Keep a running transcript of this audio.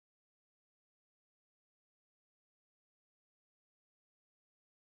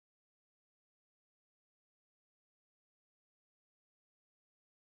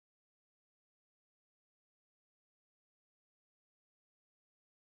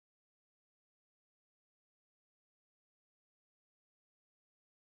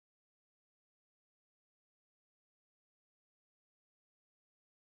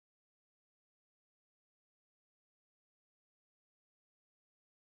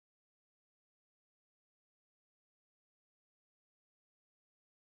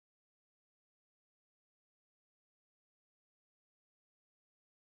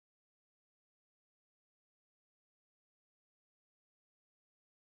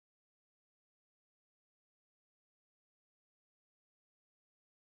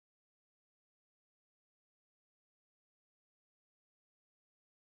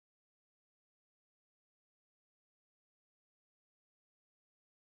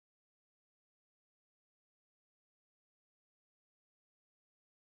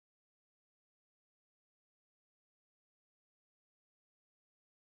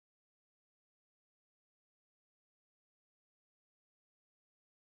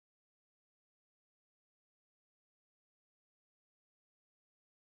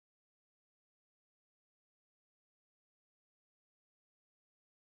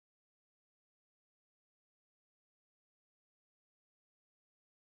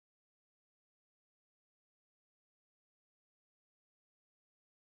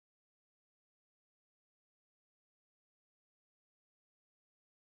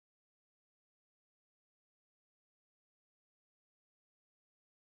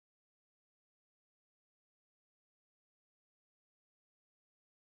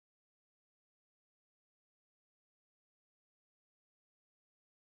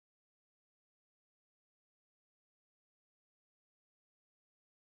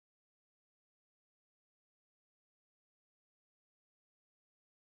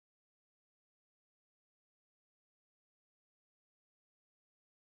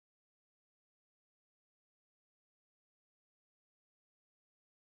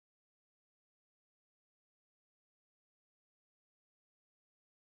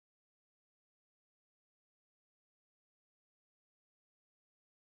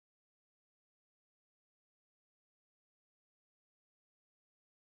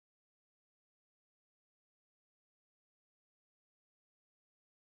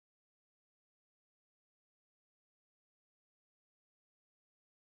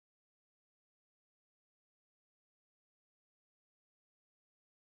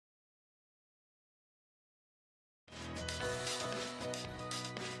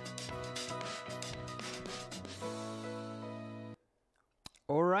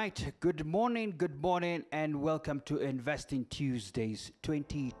All right, good morning, and welcome to Investing Tuesdays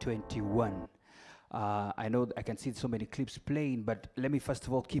 2021. I know I can see so many clips playing, but let me first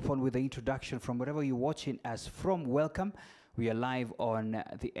of all keep on with the introduction from wherever you're watching us from. Welcome. We are live on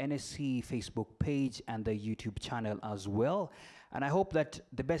the NSE Facebook page and the YouTube channel as well. And I hope that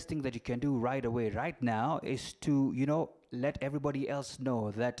the best thing that you can do right away, right now, is to, let everybody else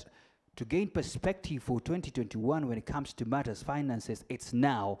know that to gain perspective for 2021 when it comes to matters finances, it's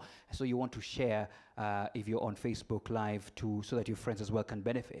now. So you want to share if you're on Facebook Live so that your friends as well can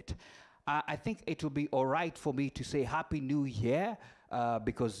benefit. I think it will be all right for me to say Happy New Year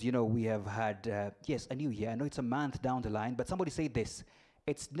because, we have had, yes, a new year. I know it's a month down the line, but somebody said this.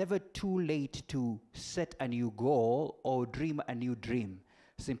 It's never too late to set a new goal or dream a new dream.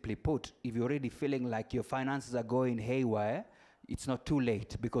 Simply put, if you're already feeling like your finances are going haywire, it's not too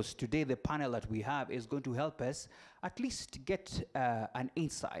late, because today the panel that we have is going to help us at least get an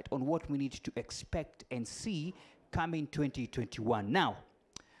insight on what we need to expect and see coming 2021. Now,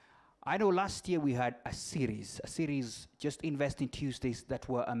 I know last year we had a series just Investing Tuesdays that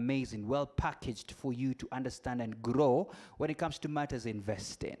were amazing, well packaged for you to understand and grow when it comes to matters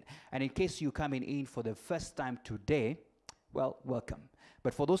investing. And in case you're coming in for the first time today, well, welcome.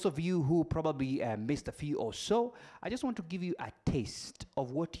 But for those of you who probably missed a few or so, I just want to give you a taste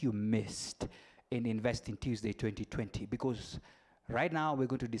of what you missed in Investing Tuesday 2020, because right now we're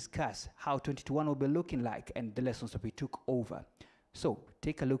going to discuss how 2021 will be looking like and the lessons that we took over. So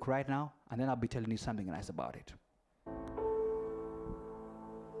take a look right now, and then I'll be telling you something nice about it.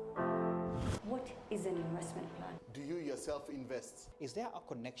 What is an investment plan? Do you yourself invest? Is there a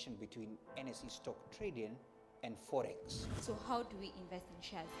connection between NSE stock trading and Forex? So how do we invest in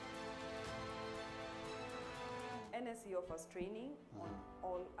shares? NSE offers training on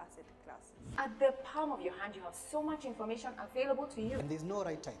all asset classes. At the palm of your hand, you have so much information available to you. And there's no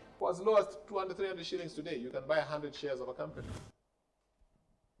right time. For as low as 200, 300 shillings today, you can buy 100 shares of a company.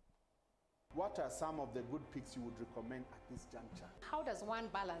 What are some of the good picks you would recommend at this juncture? How does one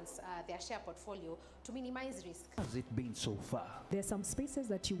balance their share portfolio to minimize risk? Has it been so far? There's some spaces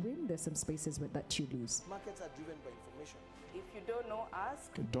that you win, there's some spaces that you lose. Markets are driven by information. If you don't know, ask.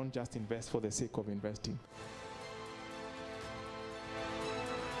 Don't just invest for the sake of investing.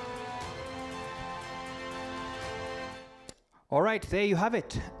 All right, there you have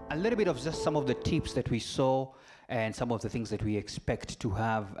it. A little bit of just some of the tips that we saw and some of the things that we expect to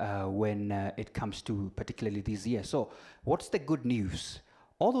have when it comes to particularly this year. So what's the good news?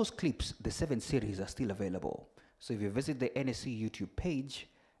 All those clips, the 7 series, are still available. So if you visit the NSE YouTube page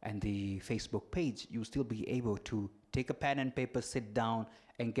and the Facebook page, you'll still be able to take a pen and paper, sit down,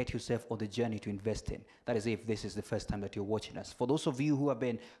 and get yourself on the journey to invest in. That is if this is the first time that you're watching us. For those of you who have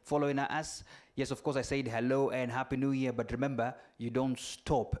been following us, yes, of course, I said hello and Happy New Year, but remember, you don't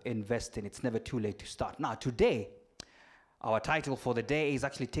stop investing. It's never too late to start. Now, today, our title for the day is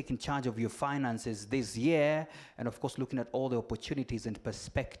actually taking charge of your finances this year, and of course, looking at all the opportunities and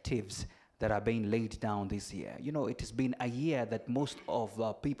perspectives that are being laid down this year. It has been a year that most of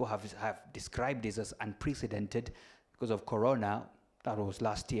people have described this as unprecedented because of Corona. That was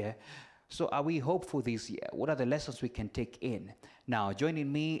last year. So are we hopeful this year? What are the lessons we can take in? Now,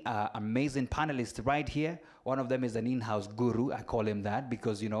 joining me are amazing panelists right here. One of them is an in-house guru. I call him that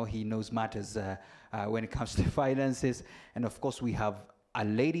because, he knows matters when it comes to finances. And of course, we have a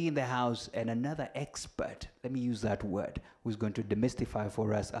lady in the house and another expert, let me use that word, who's going to demystify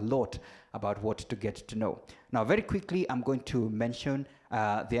for us a lot about what to get to know. Now, very quickly, I'm going to mention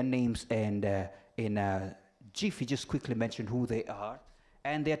their names and in Jiffy, just quickly mention who they are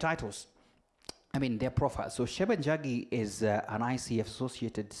and their titles. Their profiles. So Sheba Njagi is an ICF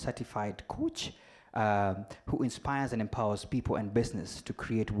associated certified coach who inspires and empowers people and business to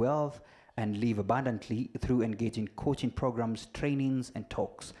create wealth and live abundantly through engaging coaching programs, trainings, and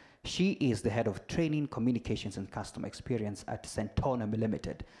talks. She is the head of training, communications, and customer experience at Centonomy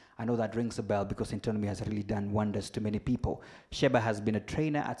Limited. I know that rings a bell because Centonomy has really done wonders to many people. Sheba has been a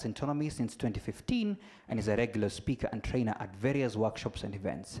trainer at Centonomy since 2015 and is a regular speaker and trainer at various workshops and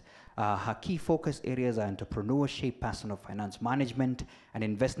events. Her key focus areas are entrepreneurship, personal finance management, and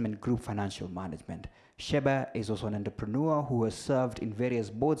investment group financial management. Sheba is also an entrepreneur who has served in various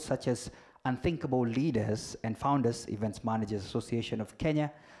boards such as Unthinkable Leaders and Founders Events Managers Association of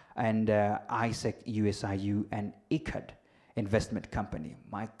Kenya, and ISEC USIU and ICAD Investment Company.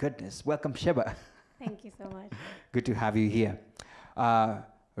 My goodness. Welcome, Sheba. Thank you so much. Good to have you here.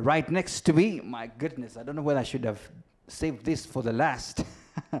 Right next to me, my goodness, I don't know whether I should have saved this for the last,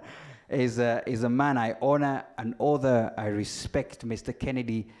 is a man I honor, an author I respect, Mr.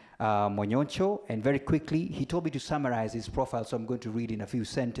 Kennedy Monyoncho. And very quickly, he told me to summarize his profile, so I'm going to read in a few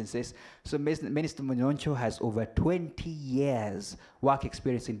sentences. So Minister Monyoncho has over 20 years work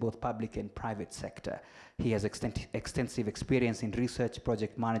experience in both public and private sector. He has extensive experience in research,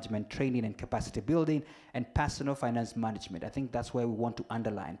 project management, training and capacity building, and personal finance management. I think that's where we want to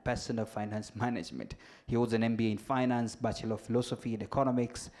underline personal finance management. He holds an MBA in finance, Bachelor of Philosophy in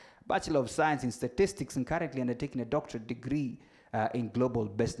economics, Bachelor of Science in statistics, and currently undertaking a doctorate degree in global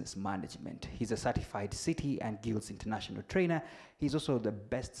business management. He's a certified City and Guilds International trainer. He's also the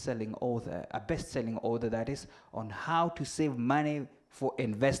best-selling author, a best-selling author that is, on how to save money for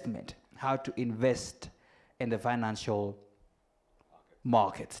investment, how to invest in the financial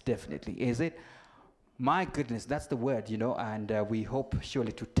markets, definitely, is it? My goodness, that's the word, you know, and we hope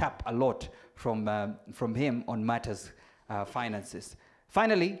surely to tap a lot from him on matters finances.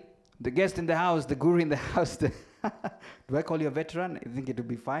 Finally, the guest in the house, the guru in the house, do I call you a veteran? I think it would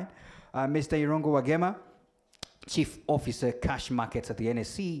be fine. Mr. Irongo Wagema, Chief Officer Cash Markets at the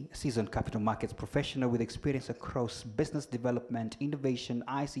NSE, seasoned capital markets professional with experience across business development, innovation,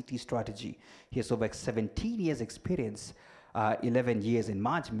 ICT strategy. He has over 17 years experience, 11 years in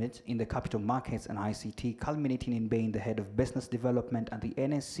management in the capital markets and ICT, culminating in being the head of business development at the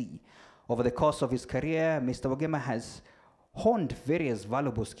NSE. Over the course of his career, Mr. Wagema has honed various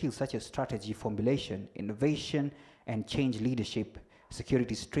valuable skills such as strategy formulation, innovation and change leadership,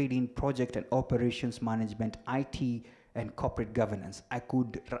 securities trading, project and operations management, IT, and corporate governance. I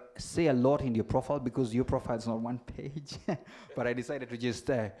could say a lot in your profile because your profile is on one page, but I decided to just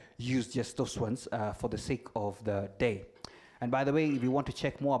use just those ones for the sake of the day. And by the way, if you want to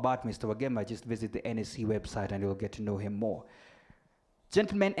check more about Mr. Wagema, just visit the NSE website and you'll get to know him more.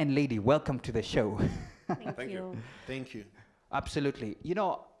 Gentlemen and lady, welcome to the show. Thank you. Thank you. Absolutely. You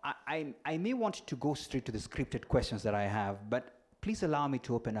know, I may want to go straight to the scripted questions that I have, but please allow me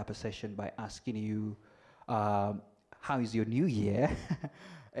to open up a session by asking you, how is your new year?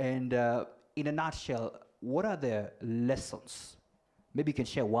 And in a nutshell, what are the lessons, maybe you can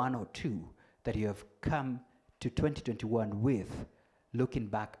share one or two, that you have come to 2021 with, looking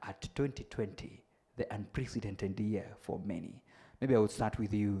back at 2020, the unprecedented year for many? Maybe I would start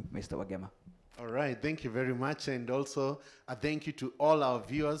with you, Mr. Wagema. All right, thank you very much. And also, a thank you to all our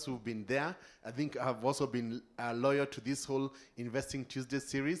viewers who've been there. I think I've also been loyal to this whole Investing Tuesday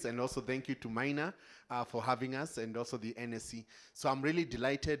series. And also thank you to Mina for having us, and also the NSE. So I'm really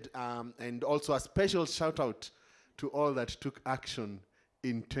delighted. And also a special shout out to all that took action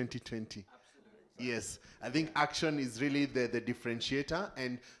in 2020. Yes, I think action is really the differentiator.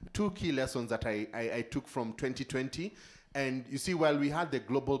 And two key lessons that I took from 2020. And you see, while we had the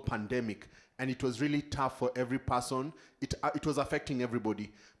global pandemic, and it was really tough for every person, it was affecting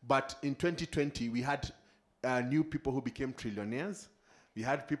everybody. But in 2020, we had new people who became trillionaires. We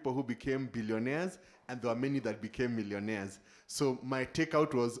had people who became billionaires, and there were many that became millionaires. So my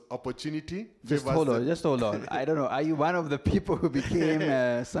takeout was opportunity. Just hold on. I don't know. Are you one of the people who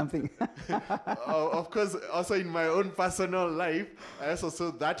became something? Of course, also in my own personal life, I also saw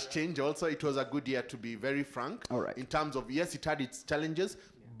that change. Also, it was a good year, to be very frank. All right. In terms of, yes, it had its challenges,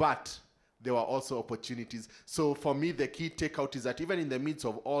 but there were also opportunities. So for me, the key takeout is that even in the midst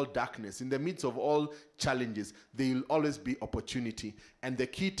of all darkness, in the midst of all challenges, there will always be opportunity. And the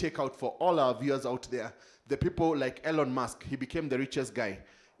key takeout for all our viewers out there, the people like Elon Musk, he became the richest guy.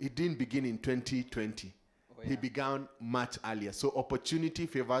 He didn't begin in 2020. Oh, yeah. He began much earlier. So opportunity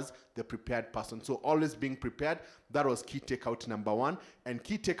favors the prepared person. So always being prepared, that was key takeout number one. And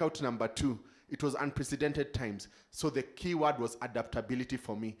key takeout number two, it was unprecedented times. So the key word was adaptability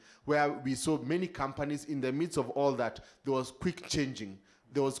for me, where we saw many companies in the midst of all that, there was quick changing.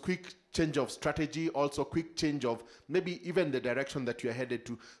 There was quick change of strategy, also quick change of maybe even the direction that you're headed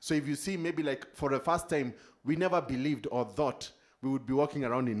to. So if you see, maybe like for the first time, we never believed or thought we would be walking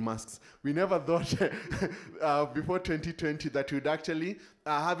around in masks. We never thought before 2020 that we would actually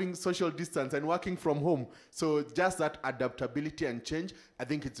having social distance and working from home. So just that adaptability and change, I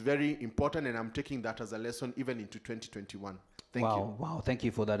think it's very important, and I'm taking that as a lesson even into 2021. Thank you. Wow, thank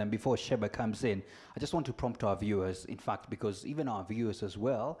you for that. And before Sheba comes in, I just want to prompt our viewers, in fact, because even our viewers as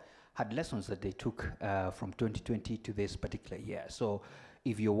well had lessons that they took from 2020 to this particular year. So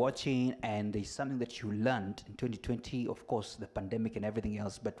if you're watching and there's something that you learned in 2020, of course, the pandemic and everything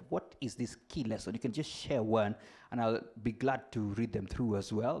else, but what is this key lesson? You can just share one, and I'll be glad to read them through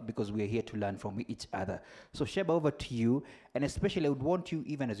as well, because we're here to learn from each other. So Sheba, over to you. And especially I would want you,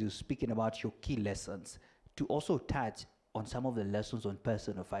 even as you're speaking about your key lessons, to also touch on some of the lessons on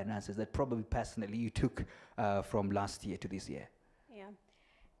personal finances that probably personally you took from last year to this year. Yeah.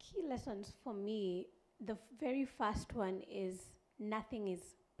 Key lessons for me, the very first one is nothing is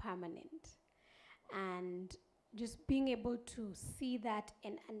permanent. And just being able to see that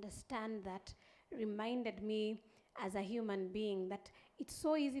and understand that reminded me as a human being that it's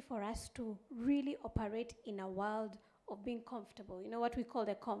so easy for us to really operate in a world of being comfortable, you know, what we call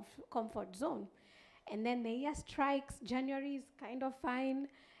the comfort zone. And then the year strikes, January is kind of fine,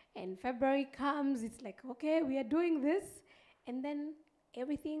 and February comes, it's like, okay, we are doing this, and then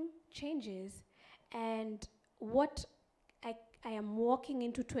everything changes. And what I am walking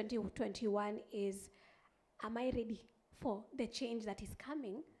into 2021 is, am I ready for the change that is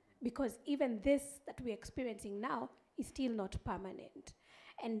coming? Because even this that we're experiencing now is still not permanent.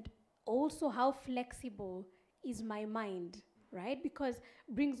 And also how flexible is my mind, right? Because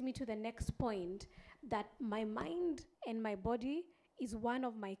brings me to the next point, that my mind and my body is one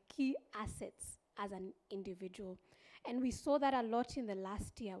of my key assets as an individual. And we saw that a lot in the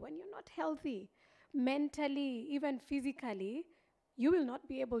last year. When you're not healthy, mentally, even physically, you will not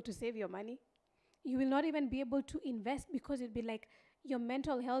be able to save your money. You will not even be able to invest, because it'll be like your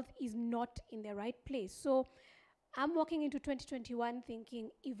mental health is not in the right place. So I'm walking into 2021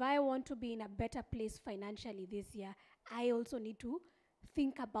 thinking, if I want to be in a better place financially this year, I also need to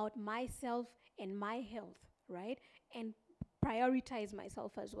think about myself and my health, right? And prioritize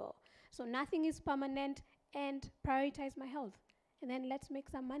myself as well. So nothing is permanent, and prioritize my health. And then let's make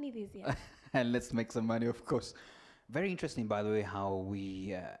some money this year. And let's make some money, of course. Very interesting, by the way, how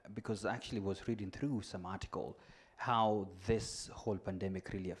we, because I actually was reading through some article, how this whole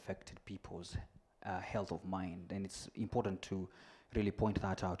pandemic really affected people's health of mind. And it's important to really point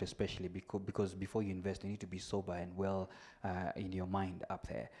that out, especially because before you invest, you need to be sober and well in your mind up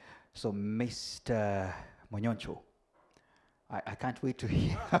there. So, Mr. Monyoncho, I can't wait to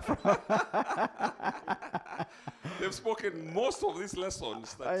hear from They've spoken most of these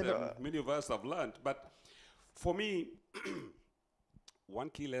lessons that many of us have learned. But for me, one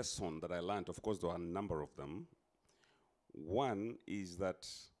key lesson that I learned, of course, there are a number of them. One is that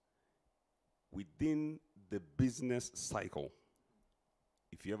within the business cycle,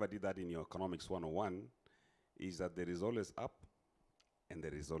 if you ever did that in your economics 101, is that there is always up and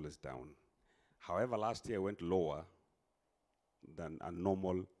there is always down. However, last year went lower than a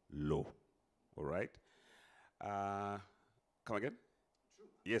normal low, all right? Come again? True.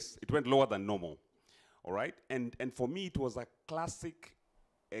 Yes, it went lower than normal, all right? And for me, it was a classic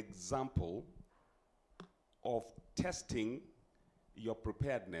example of testing your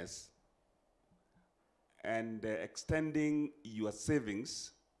preparedness and extending your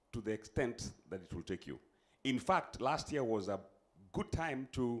savings to the extent that it will take you. In fact, last year was a good time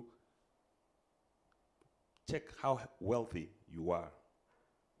to check how wealthy you are.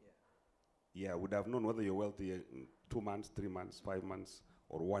 Yeah, would have known whether you're wealthy in 2 months, 3 months, 5 months,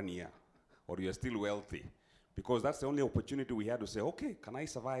 or 1 year, or you're still wealthy. Because that's the only opportunity we had to say, okay, can I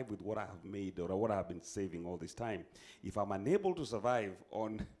survive with what I have made or what I have been saving all this time? If I'm unable to survive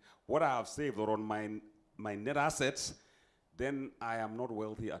on what I have saved or on my net assets, then I am not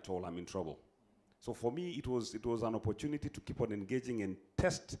wealthy at all. I'm in trouble. So for me, it was an opportunity to keep on engaging and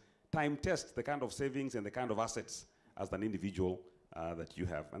time test the kind of savings and the kind of assets as an individual that you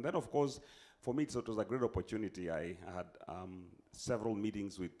have. And then, of course, for me, it was a great opportunity. I had several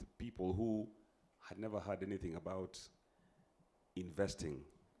meetings with people who had never heard anything about investing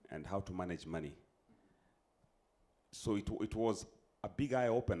and how to manage money. So it was a big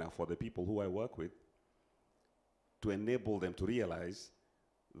eye-opener for the people who I work with, to enable them to realize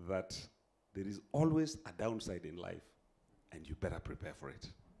that there is always a downside in life, and you better prepare for it.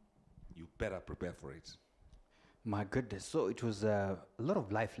 You better prepare for it. My goodness. So it was a lot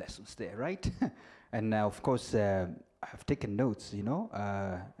of life lessons there, right? And of course, I've taken notes, you know,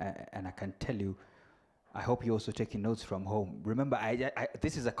 and I can tell you, I hope you're also taking notes from home. Remember,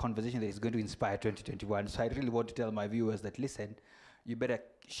 this is a conversation that is going to inspire 2021. So I really want to tell my viewers that, listen, you better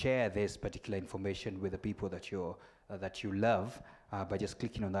share this particular information with the people that you love by just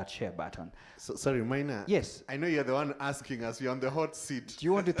clicking on that share button. So, sorry, Maina. Yes. I know you're the one asking us. You're on the hot seat. Do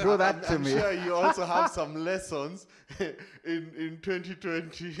you want to throw that to me? I'm sure you also have some lessons in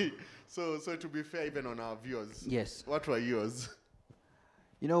 2020. So to be fair, even on our viewers. Yes. What were yours?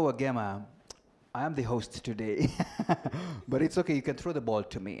 You know, Wagema, I am the host today, but it's okay. You can throw the ball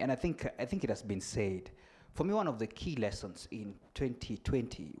to me, and I think it has been said. For me, one of the key lessons in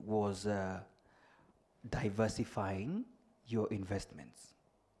 2020 was diversifying your investments,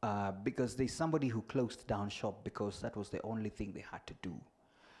 because there's somebody who closed down shop because that was the only thing they had to do.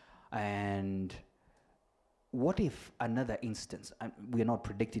 And what if another instance, and we are not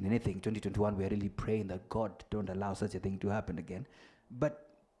predicting anything, 2021, we are really praying that God don't allow such a thing to happen again, but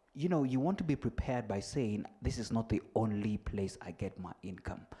you know, you want to be prepared by saying, this is not the only place I get my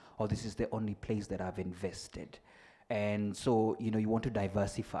income, or this is the only place that I've invested. And so, you know, you want to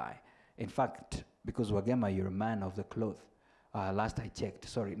diversify. In fact, because Wagema, you're a man of the cloth. Last I checked,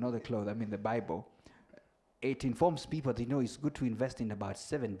 sorry, not the cloth, I mean the Bible. It informs people that, you know, it's good to invest in about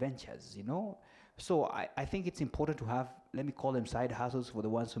 7 ventures, you know. So I think it's important to have, let me call them side hustles for the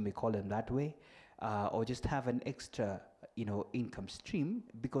ones who may call them that way, or just have an extra, you know, income stream,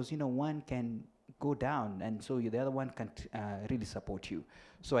 because, you know, one can go down and so the other one can really support you.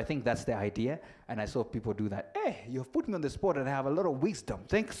 So I think that's the idea, and I saw people do that. Hey, you've put me on the spot and I have a lot of wisdom.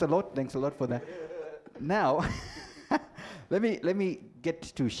 Thanks a lot for that. Now, let me get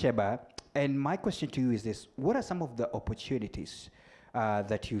to Sheba, and my question to you is this: what are some of the opportunities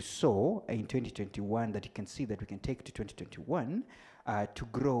that you saw in 2021 that you can see that we can take to 2021 to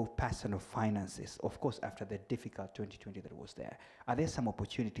grow personal finances? Of course, after the difficult 2020 that was there, are there some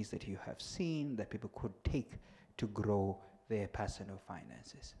opportunities that you have seen that people could take to grow their personal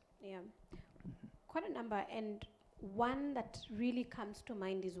finances? Yeah, quite a number, and one that really comes to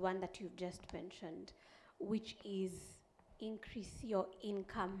mind is one that you've just mentioned, which is increase your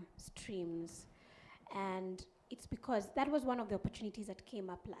income streams. And it's because that was one of the opportunities that came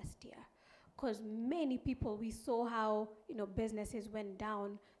up last year. Because many people, we saw how, you know, businesses went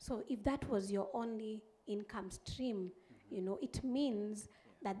down. So if that was your only income stream, you know, it means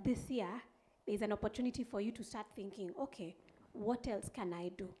that this year there's an opportunity for you to start thinking, okay, what else can I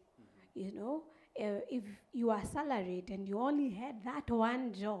do? You know, if you are salaried and you only had that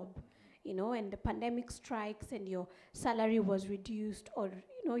one job, you know, and the pandemic strikes and your salary was reduced, or,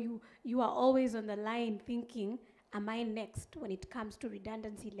 you know, you are always on the line thinking, am I next when it comes to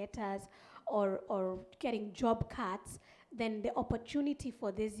redundancy letters or getting job cuts, then the opportunity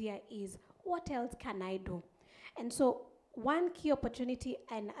for this year is, what else can I do? And so one key opportunity,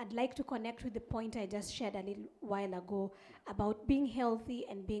 and I'd like to connect with the point I just shared a little while ago about being healthy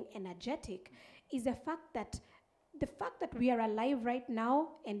and being energetic, is the fact that we are alive right now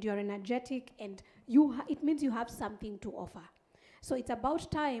and you're energetic and it means you have something to offer. So it's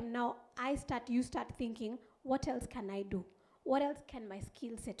about time now you start thinking, what else can I do? What else can my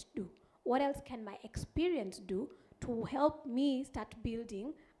skill set do? What else can my experience do to help me start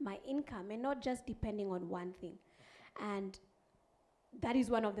building my income and not just depending on one thing? And that is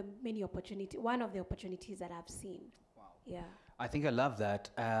one of the opportunities that I've seen. Wow. Yeah. I think I love that.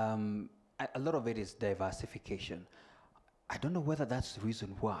 A lot of it is diversification. I don't know whether that's the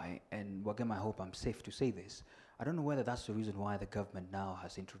reason why, and Wagema, I hope I'm safe to say this, I don't know whether that's the reason why the government now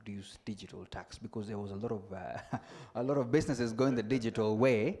has introduced digital tax, because there was a lot of businesses going the digital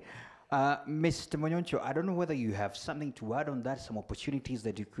way. Mr. Monyoncho, I don't know whether you have something to add on that, some opportunities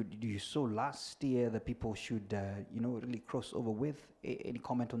that you saw last year that people should, you know, really cross over with. Any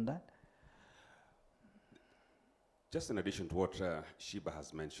comment on that? Just in addition to what Sheba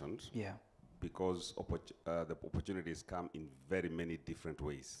has mentioned, Yeah. because the opportunities come in very many different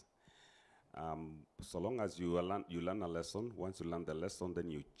ways. So long as you learn a lesson, once you learn the lesson, then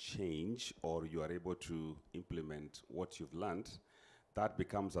you change, or you are able to implement what you've learned, that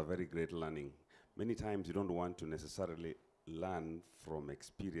becomes a very great learning. Many times you don't want to necessarily learn from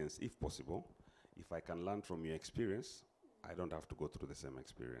experience, if possible. If I can learn from your experience, I don't have to go through the same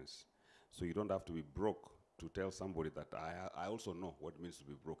experience. So you don't have to be broke to tell somebody that I also know what it means to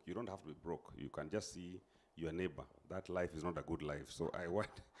be broke. You don't have to be broke. You can just see your neighbor. That life is not a good life. So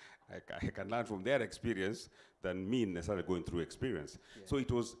I can learn from their experience than me necessarily going through experience. Yeah. So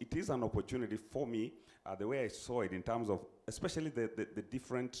it is an opportunity for me, the way I saw it in terms of, especially the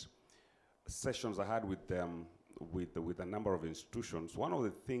different sessions I had with a number of institutions. One of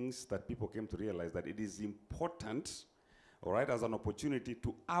the things that people came to realize that it is important, all right, as an opportunity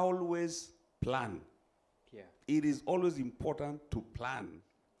to always plan. Yeah. It is always important to plan.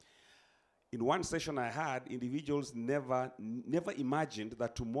 In one session I had, individuals never imagined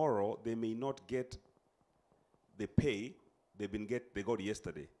that tomorrow they may not get the pay they got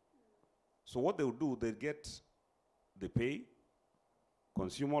yesterday. So what they will do, they get the pay,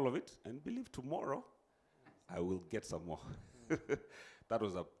 consume all of it, and believe tomorrow I will get some more. That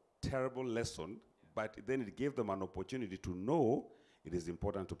was a terrible lesson, but then it gave them an opportunity to know it is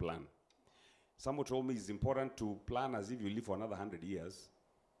important to plan. Someone told me it's important to plan as if you live for another 100 years.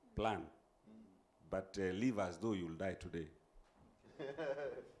 Plan. But live as though you'll die today.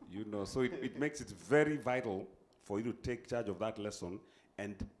 You know, so it makes it very vital for you to take charge of that lesson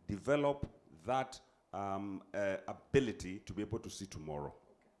and develop that ability to be able to see tomorrow.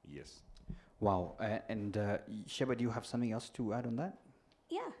 Okay. Yes. Wow. And Sheba, do you have something else to add on that?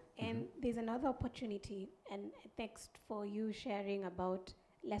 Yeah, and there's another opportunity, and thanks for you sharing about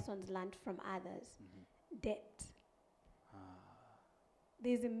lessons learned from others. Debt.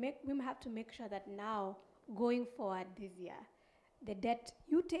 We have to make sure that now, going forward this year, the debt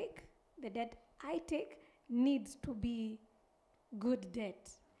you take, the debt I take, needs to be good debt.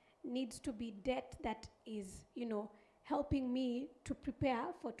 Needs to be debt that is, helping me to prepare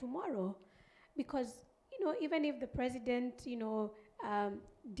for tomorrow. Because, even if the president,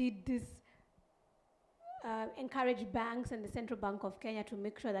 did this, encourage banks and the Central Bank of Kenya to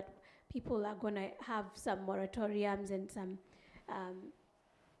make sure that people are going to have some moratoriums and some,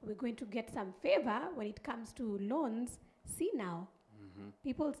 we're going to get some favor when it comes to loans. See now,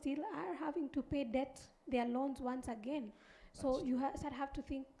 people still are having to pay their loans once again. So you have to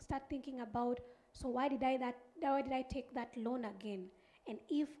start thinking about, so why did I take that loan again? And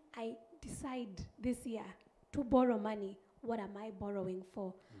if I decide this year to borrow money, what am I borrowing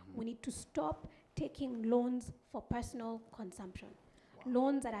for? We need to stop taking loans for personal consumption.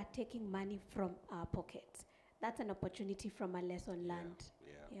 Loans that are taking money from our pockets. That's an opportunity from a lesson learned.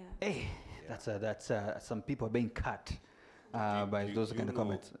 Hey, that's some people are being cut by those kind of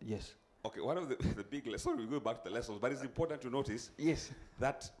comments. Yes. Okay, one of the big lessons, we go back to the lessons, but it's important to notice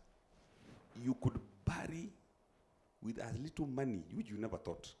that you could bury with as little money, which you never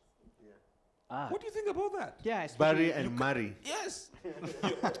thought. What do you think about that? Yeah, Bury and marry. Yes.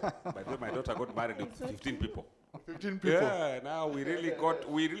 By the way, my daughter got married with 15 people. 15 people. Yeah, now we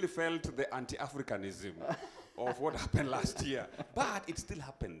really felt the anti-Africanism of what happened last year. But it still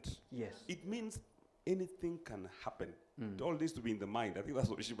happened. Yes. It means anything can happen. It all needs to be in the mind. I think that's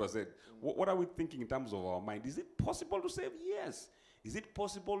what Shiba said. What are we thinking in terms of our mind? Is it possible to save? Yes. Is it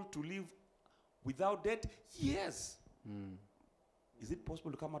possible to live without debt? Yes. Is it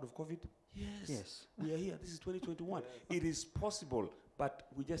possible to come out of COVID? Yes. We are here. This is 2021. It is possible, but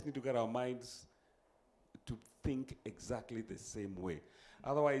we just need to get our minds to think exactly the same way.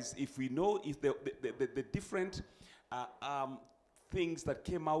 Otherwise, if we know if the different things that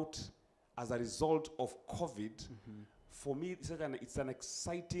came out as a result of COVID, for me, it's an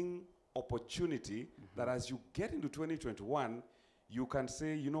exciting opportunity that as you get into 2021, you can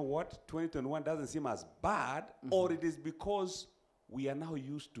say, you know what, 2021 doesn't seem as bad, or it is because we are now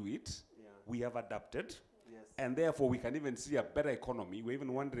used to it, we have adapted, and therefore we can even see a better economy. We're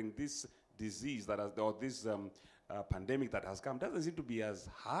even wondering this disease that has, or this pandemic that has come doesn't seem to be as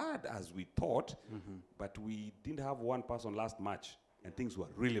hard as we thought, but we didn't have one person last March, and things were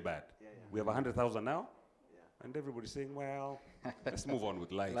really bad. We have 100,000 now, and everybody's saying, well, let's move on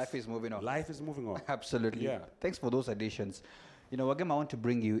with life. Life is moving on. Life is moving on. Absolutely. Yeah. Thanks for those additions. Wagema, I want to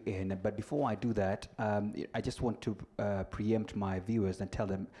bring you in, but before I do that, I just want to preempt my viewers and tell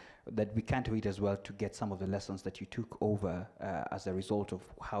them that we can't wait as well to get some of the lessons that you took over as a result of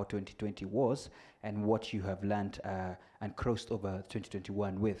how 2020 was and what you have learned and crossed over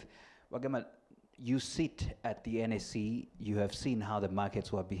 2021 with. Wagema, you sit at the NSE, you have seen how the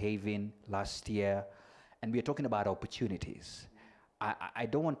markets were behaving last year, and we are talking about opportunities. I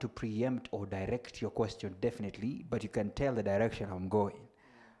don't want to preempt or direct your question, definitely, but you can tell the direction I'm going.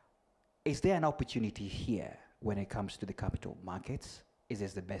 Is there an opportunity here when it comes to the capital markets? Is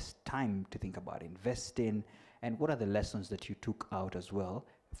this the best time to think about investing? And what are the lessons that you took out as well,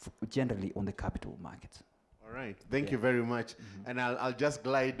 generally on the capital markets? All right, thank you very much. And I'll just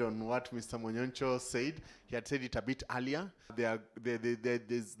glide on what Mr. Monyoncho said. He had said it a bit earlier.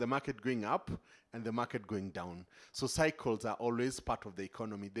 There's the market going up and the market going down. So cycles are always part of the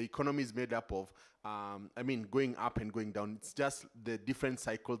economy. The economy is made up of, going up and going down. It's just the different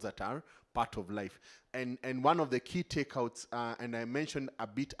cycles that are part of life. And one of the key takeouts, and I mentioned a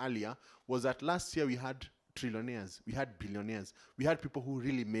bit earlier, was that last year we had trillionaires, we had billionaires, we had people who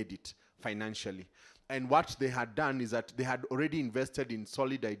really made it financially. And what they had done is that they had already invested in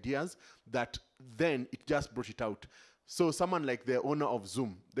solid ideas that then it just brought it out. So someone like the owner of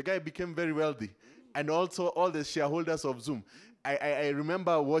Zoom, the guy became very wealthy. And also all the shareholders of Zoom. I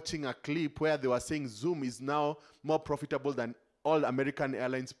remember watching a clip where they were saying Zoom is now more profitable than all American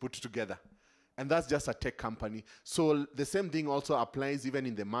airlines put together. And that's just a tech company. So the same thing also applies even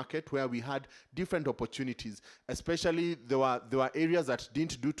in the market where we had different opportunities. Especially there were areas that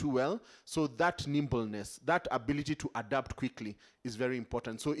didn't do too well. So that nimbleness, that ability to adapt quickly is very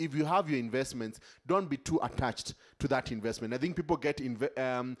important. So if you have your investments, don't be too attached to that investment. I think people get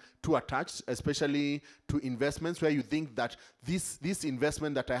too attached, especially to investments where you think that this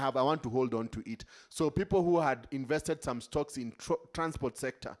investment that I have, I want to hold on to it. So people who had invested some stocks in transport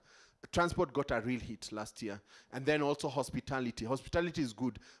sector, transport got a real hit last year. And then also hospitality. Hospitality is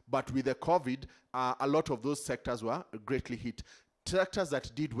good, but with the COVID, a lot of those sectors were greatly hit. Sectors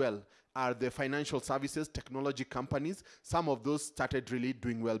that did well, are the financial services, technology companies. Some of those started really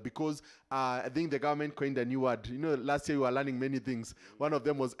doing well because I think the government coined a new word. You know, last year we were learning many things. One of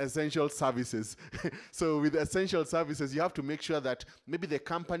them was essential services. So with essential services, you have to make sure that maybe the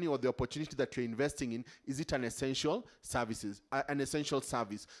company or the opportunity that you're investing in, is it an essential services, an essential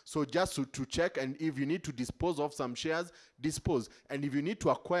service? So just to check, and if you need to dispose of some shares, dispose. And if you need to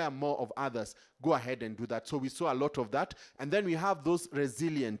acquire more of others, go ahead and do that. So we saw a lot of that. And then we have those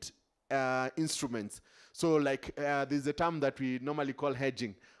resilient instruments. So like there's a term that we normally call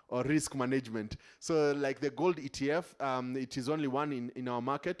hedging or risk management. So like the gold ETF, it is only one in our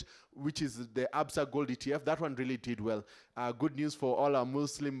market, which is the Absa Gold ETF. That one really did well. Good news for all our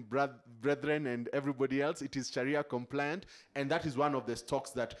Muslim brethren and everybody else. It is Sharia compliant, and that is one of the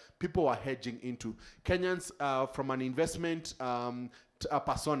stocks that people are hedging into. Kenyans, from an investment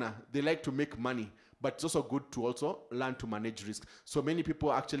persona, they like to make money. But it's also good to also learn to manage risk. So many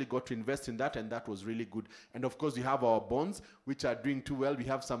people actually got to invest in that, and that was really good. And of course, we have our bonds, which are doing too well. We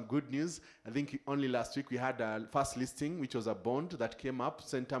have some good news. I think only last week we had a first listing, which was a bond that came up,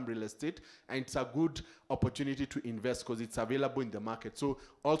 Centum Real Estate, and it's a good opportunity to invest because it's available in the market. So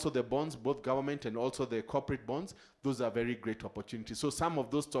also the bonds, both government and also the corporate bonds, those are very great opportunities. So some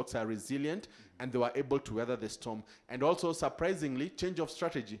of those stocks are resilient, and they were able to weather the storm. And also, surprisingly, change of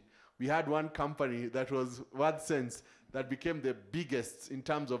strategy. We had one company that was WordSense that became the biggest in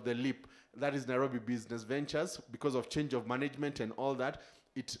terms of the leap. That is Nairobi Business Ventures. Because of change of management and all that,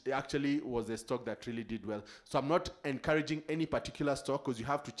 it actually was a stock that really did well. So I'm not encouraging any particular stock because you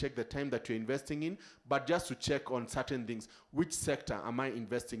have to check the time that you're investing in, but just to check on certain things. Which sector am I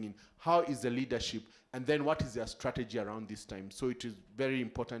investing in? How is the leadership? And then what is their strategy around this time? So it is very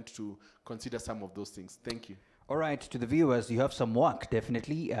important to consider some of those things. Thank you. All right, to the viewers, you have some work,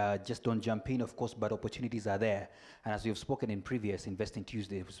 definitely. Just don't jump in, of course, but opportunities are there. And as you've spoken in previous Investing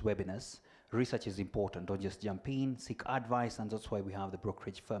Tuesdays webinars, research is important. Don't just jump in, seek advice, and that's why we have the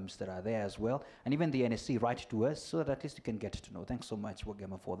brokerage firms that are there as well. And even the NSC write to us so that at least you can get to know. Thanks so much,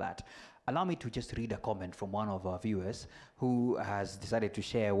 Wagema, for that. Allow me to just read a comment from one of our viewers who has decided to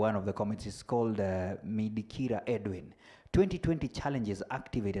share one of the comments. It's called Midikira Edwin. 2020 challenges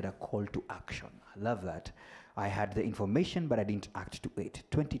activated a call to action. I love that. I had the information, but I didn't act to it.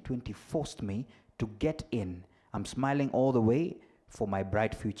 2020 forced me to get in. I'm smiling all the way for my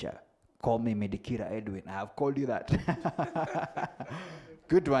bright future. Call me Medikira Edwin. I've called you that.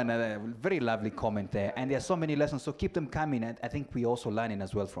 Good one. Very lovely comment there. And there are so many lessons, so keep them coming. And I think we also learning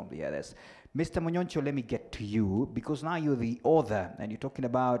as well from the others. Mr. Munyoncho, let me get to you, because now you're the author and you're talking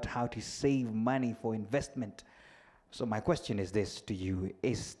about how to save money for investment. So my question is this to you.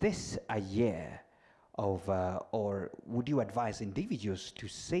 Is this a year of, or would you advise individuals to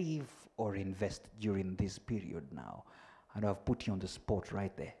save or invest during this period now? And I've put you on the spot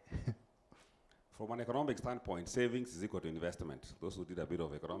right there. From an economic standpoint, savings is equal to investment. Those who did a bit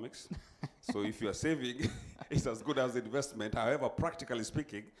of economics. So if you are saving, it's as good as investment. However, practically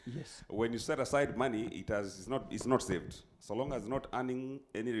speaking, yes, when you set aside money, it's not saved. So long as it's not earning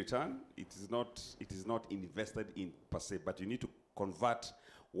any return, it is not invested in per se. But you need to convert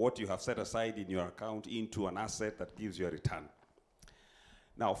what you have set aside in your account into an asset that gives you a return.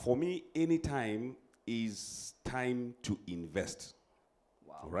 Now, for me, any time is time to invest.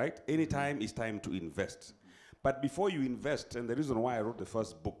 Wow. Right? Any time is time to invest. But before you invest, and the reason why I wrote the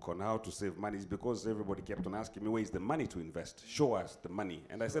first book on how to save money is because everybody kept on asking me, where is the money to invest? Show us the money.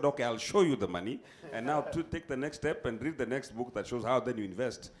 And I said, okay, I'll show you the money. And now to take the next step and read the next book that shows how then you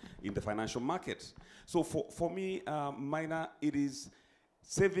invest in the financial markets. So for me, Maina, it is,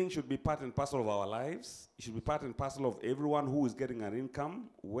 saving should be part and parcel of our lives. It should be part and parcel of everyone who is getting an income,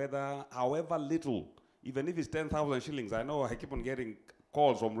 whether, however little, even if it's 10,000 shillings. I know I keep on getting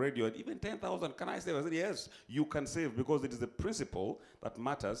calls from radio, and even 10,000, can I save? I said, yes, you can save, because it is the principle that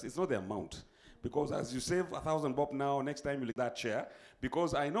matters. It's not the amount. Because as you save 1,000 bob now, next time you leave that share,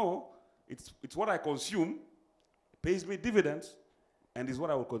 because I know it's what I consume, pays me dividends, and is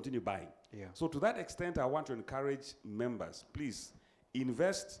what I will continue buying. Yeah. So to that extent, I want to encourage members, please,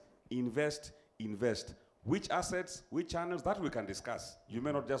 invest, invest, invest. Which assets, which channels, that we can discuss. You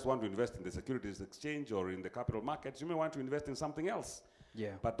may not just want to invest in the securities exchange or in the capital markets. You may want to invest in something else.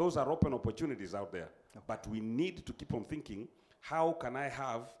 Yeah. But those are open opportunities out there. Okay. But we need to keep on thinking, how can I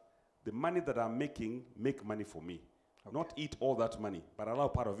have the money that I'm making make money for me? Okay. Not eat all that money, but allow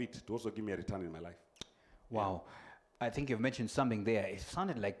part of it to also give me a return in my life. Wow. Yeah. I think you've mentioned something there. It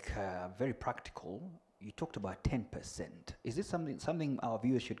sounded like very practical. You talked about 10%. Is this something our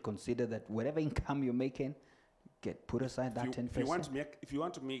viewers should consider, that whatever income you're making, put aside that 10%? If you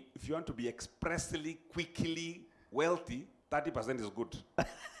want to be expressly, quickly wealthy, 30% is good.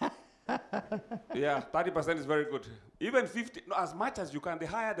 Yeah, 30% is very good. Even 50, no, as much as you can, the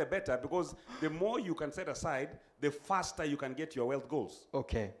higher the better, because the more you can set aside, the faster you can get your wealth goals.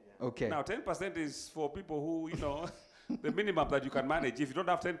 Okay. Okay. Now, 10% is for people who, you know, the minimum that you can manage. If you don't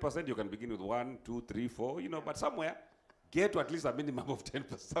have 10%, you can begin with 1, 2, 3, 4, you know, but somewhere, get to at least a minimum of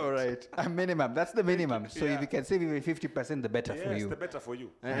 10%. All right. A minimum. That's the minimum. So Yeah. if you can save even 50%, the better for Yes, you. the better for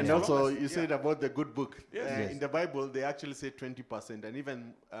you. And So also, long as- you said about the good book. Yes. Yes. In the Bible, they actually say 20%. And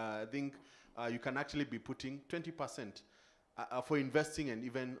even, I think, you can actually be putting 20% for investing and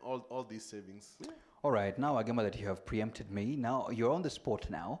even all these savings. All right. Now, Agema, that you have preempted me, now you're on the spot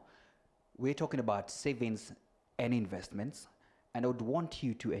now. We're talking about savings and investments. And I would want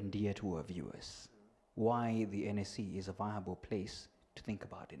you to endear to our viewers why the NSE is a viable place to think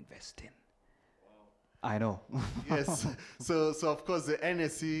about investing. I know. Yes. So of course, the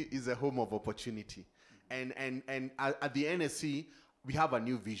NSE is a home of opportunity. And at the NSE, we have a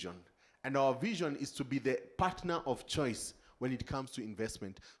new vision. And our vision is to be the partner of choice when it comes to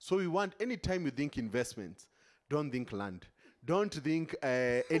investment. So we want, anytime you think investments, don't think land. Don't think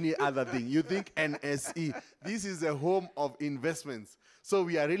any other thing. You think NSE. This is a home of investments. So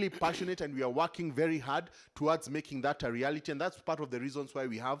we are really passionate and we are working very hard towards making that a reality. And that's part of the reasons why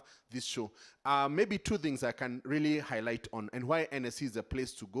we have this show. Maybe two things I can really highlight on and why NSE is a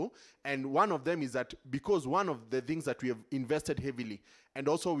place to go. And one of them is that because one of the things that we have invested heavily and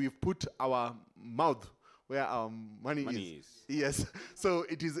also we've put our mouth where our money is. Yes. So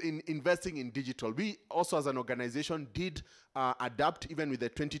it is in investing in digital. We also as an organization did adapt even with the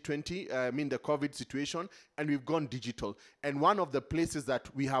 2020, the COVID situation, and we've gone digital. And one of the places that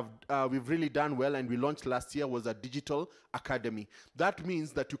we have, we've really done well and we launched last year was a digital academy. That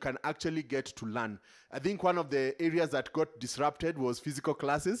means that you can actually get to learn. I think one of the areas that got disrupted was physical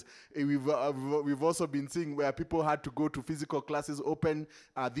classes. We've also been seeing where people had to go to physical classes open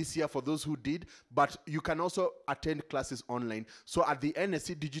this year for those who did, but you can also attend classes online. So at the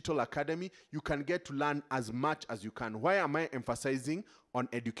NSE Digital Academy, you can get to learn as much as you can. Why am I emphasizing on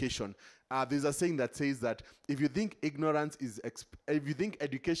education? There's a saying that says that if you think if you think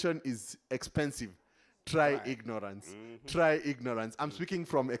education is expensive, try ignorance. Try ignorance. I'm speaking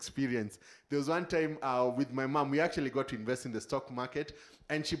from experience. There was one time with my mom, we actually got to invest in the stock market,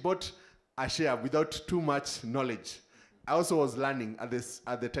 and she bought a share without too much knowledge. I also was learning at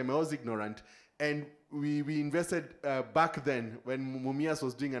the time. I was ignorant. And we invested back then when Mumias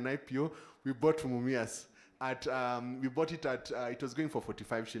was doing an IPO. We bought Mumias we bought it at it was going for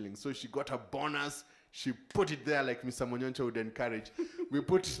 45 shillings. So she got a bonus. She put it there like Mr. Monyoncho would encourage. We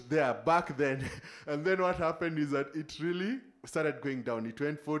put it there back then. And then what happened is that it really started going down. It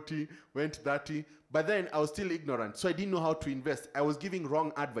went 40, went 30. But then I was still ignorant. So I didn't know how to invest. I was giving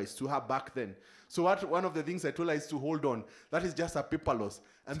wrong advice to her back then. So one of the things I told her is to hold on. That is just a paper loss.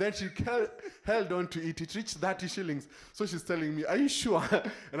 And then she held on to it. It reached 30 shillings. So she's telling me, are you sure?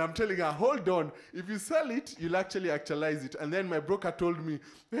 And I'm telling her, hold on. If you sell it, you'll actually actualize it. And then my broker told me,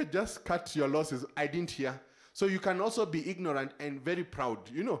 hey, just cut your losses. I didn't hear. So you can also be ignorant and very proud,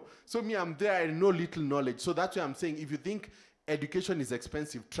 you know. So me, I'm there and know little knowledge. So that's why I'm saying, if you think education is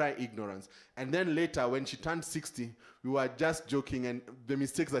expensive, try ignorance. And then later, when she turned 60, we were just joking and the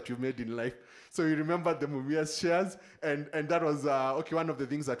mistakes that you've made in life. So we remembered the Mumias shares, and that was one of the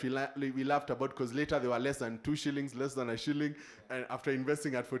things that we laughed about, because later they were less than 2 shillings, less than a shilling, and after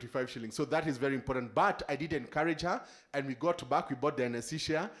investing at 45 shillings. So that is very important. But I did encourage her, and we got back. We bought the NSE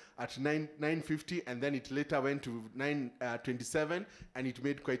share at 9.50, and then it later went to 9.27, and it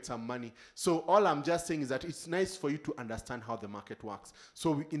made quite some money. So all I'm just saying is that it's nice for you to understand how the market works.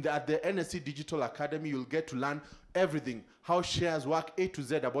 So at the NSE Digital Academy, you'll get to learn everything, how shares work, A to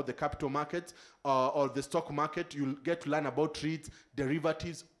Z, about the capital markets or the stock market. You'll get to learn about REITs,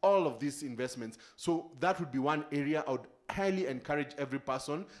 derivatives, all of these investments. So that would be one area I would highly encourage every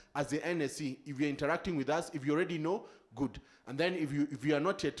person as the NSE. If you're interacting with us, if you already know, good. And then if you are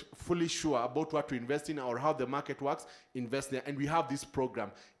not yet fully sure about what to invest in or how the market works, invest there. And we have this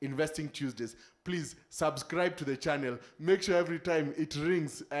program, Investing Tuesdays. Please subscribe to the channel. Make sure every time it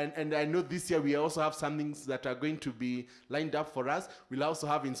rings. And I know this year we also have some things that are going to be lined up for us. We'll also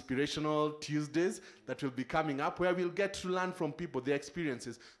have Inspirational Tuesdays that will be coming up, where we'll get to learn from people, their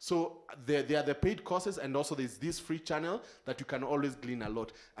experiences. So there are the paid courses, and also there's this free channel that you can always glean a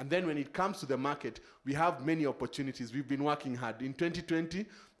lot. And then when it comes to the market, we have many opportunities. We've been working hard. In 2020,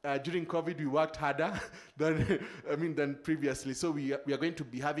 during COVID, we worked harder than previously. So we are going to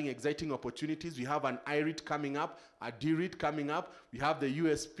be having exciting opportunities. We have an IREIT coming up, a DREIT coming up. We have the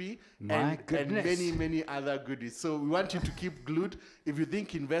USP and many, many other goodies. So we want you to keep glued. If you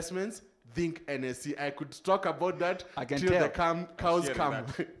think investments, think NSE. I could talk about that I can till tell. the cows sharing come.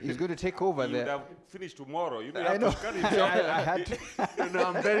 that. He's going to take over You would there. have finished tomorrow. You don't I have know. to cut it I short. had to.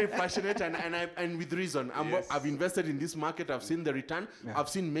 I'm very passionate and with reason. Yes. I've invested in this market. I've seen the return. I've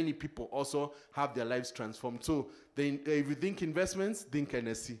seen many people also have their lives transformed. So if you think investments, think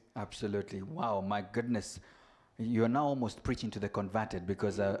NSE. Absolutely. Wow, my goodness. You're now almost preaching to the converted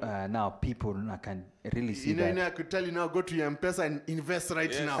because now people can really see that. I could tell you now, go to your M-Pesa and invest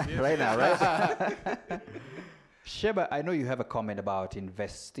right Yes, now. yes. Right now, right? Sheba, I know you have a comment about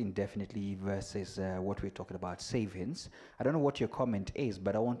investing definitely versus what we're talking about, savings. I don't know what your comment is,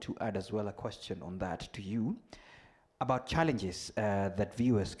 but I want to add as well a question on that to you about challenges that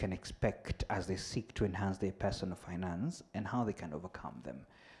viewers can expect as they seek to enhance their personal finance and how they can overcome them.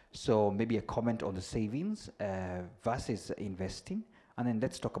 So maybe a comment on the savings versus investing, and then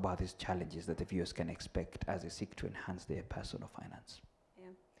let's talk about these challenges that the viewers can expect as they seek to enhance their personal finance. Yeah.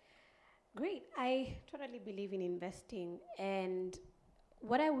 Great. I totally believe in investing. And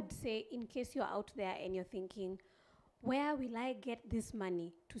what I would say, in case you're out there and you're thinking, where will I get this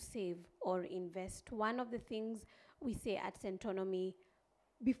money to save or invest? One of the things we say at Centonomy,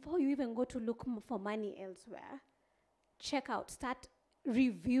 before you even go to look for money elsewhere,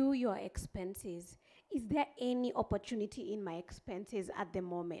 review your expenses. Is there any opportunity in my expenses at the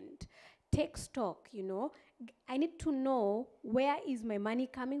moment? Take stock, I need to know where is my money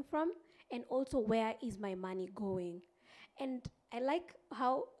coming from and also where is my money going. And I like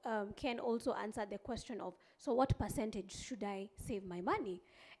how Ken also answered the question of, so what percentage should I save my money?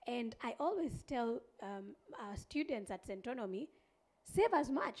 And I always tell our students at Centonomy, save as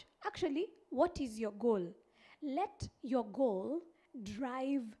much. Actually, what is your goal? Let your goal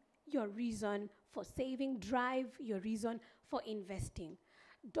drive your reason for saving, drive your reason for investing.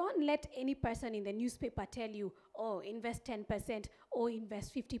 Don't let any person in the newspaper tell you, oh, invest 10% or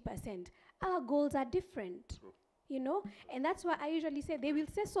invest 50%. Our goals are different, And that's why I usually say they will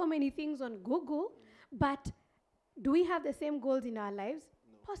say so many things on Google, but do we have the same goals in our lives?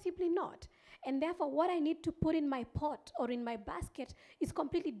 No. Possibly not. And therefore, what I need to put in my pot or in my basket is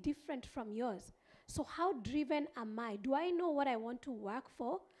completely different from yours. So how driven am I? Do I know what I want to work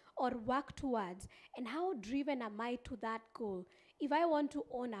for or work towards? And how driven am I to that goal? If I want to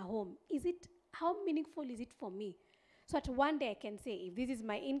own a home, how meaningful is it for me? So that one day I can say, if this is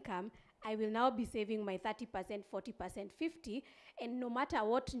my income, I will now be saving my 30%, 40%, 50%, and no matter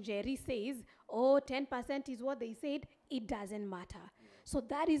what Jerry says, 10% is what they said, it doesn't matter. So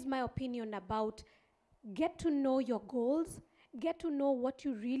that is my opinion about get to know your goals, get to know what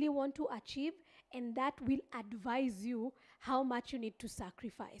you really want to achieve, and that will advise you how much you need to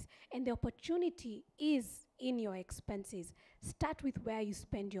sacrifice. And the opportunity is in your expenses. Start with where you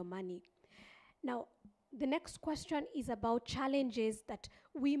spend your money. Now, the next question is about challenges that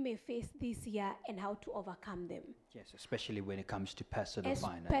we may face this year and how to overcome them. Yes, especially when it comes to personal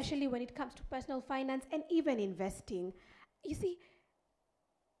finance. Especially when it comes to personal finance and even investing. You see,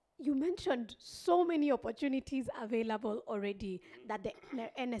 you mentioned so many opportunities available already that the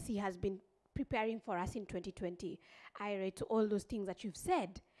NSE has been preparing for us in 2020. I read to all those things that you've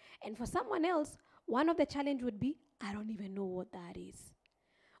said. And for someone else, one of the challenge would be, I don't even know what that is.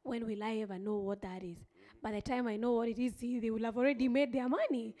 When will I ever know what that is? By the time I know what it is, they will have already made their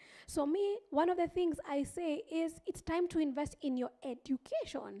money. So one of the things I say is it's time to invest in your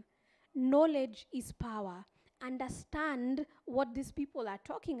education. Knowledge is power. Understand what these people are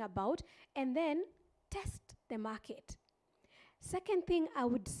talking about and then test the market. Second thing I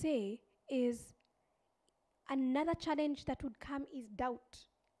would say is another challenge that would come is doubt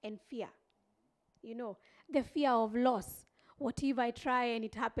and fear. The fear of loss. What if I try and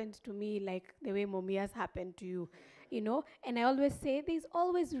it happens to me like the way Momia's happened to you, And I always say there's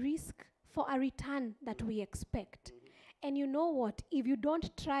always risk for a return that we expect. And you know what? If you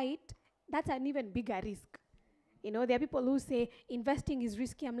don't try it, that's an even bigger risk. There are people who say investing is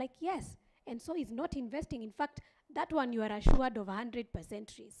risky. I'm like, yes. And so is not investing. In fact, that one you are assured of 100%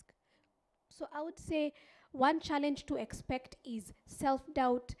 risk. So I would say one challenge to expect is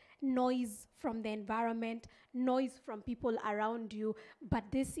self-doubt, noise from the environment, noise from people around you. But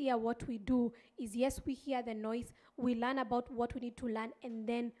this year what we do is, yes, we hear the noise, we learn about what we need to learn, and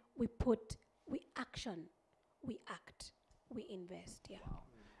then we action, we act, we invest. Yeah. Wow.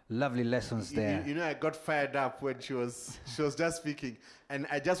 Lovely lessons there. I got fired up when she was just speaking. And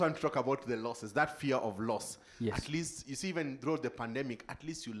I just want to talk about the losses, that fear of loss. Yes. At least, you see, even throughout the pandemic, at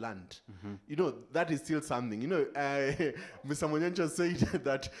least you learned. Mm-hmm. That is still something. Mr. Monyencho said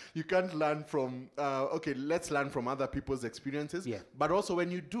that you can't learn from, let's learn from other people's experiences. Yeah. But also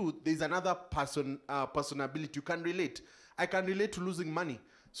when you do, there's another personability. You can relate. I can relate to losing money.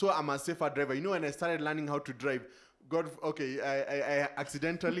 So I'm a safer driver. You know, when I started learning how to drive, I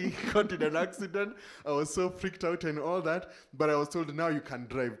accidentally got in an accident. I was so freaked out and all that. But I was told now you can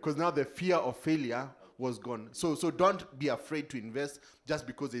drive, because now the fear of failure was gone. So don't be afraid to invest just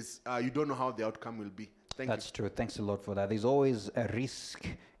because you don't know how the outcome will be. That's true. Thanks a lot for that. There's always a risk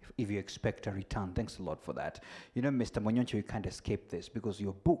if you expect a return. Thanks a lot for that. You know, Mr. Monyoncho, you can't escape this because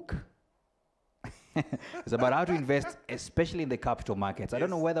your book is about how to invest, especially in the capital markets. Yes. I don't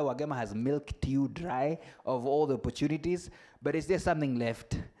know whether Wagema has milked you dry of all the opportunities, but is there something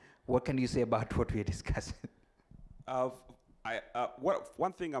left? What can you say about what we're discussing?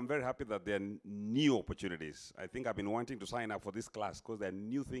 One thing, I'm very happy that there are new opportunities. I think I've been wanting to sign up for this class because there are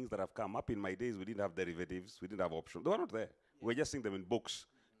new things that have come up. In my days, we didn't have derivatives, we didn't have options. They were not there. We were just seeing them in books.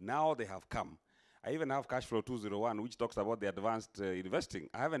 Now they have come. I even have Cashflow 201, which talks about the advanced investing.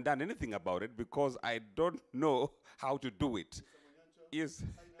 I haven't done anything about it because I don't know how to do it. Yes,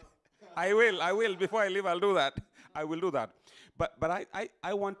 I will. Before I leave, I'll do that. I will do that. But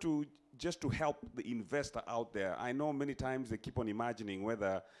I want to just to help the investor out there. I know many times they keep on imagining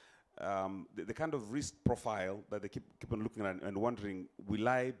whether the kind of risk profile that they keep on looking at and wondering, will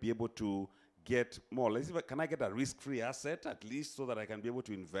I be able to get more? Can I get a risk-free asset at least so that I can be able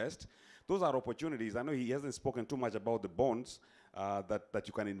to invest? Those are opportunities. I know he hasn't spoken too much about the bonds that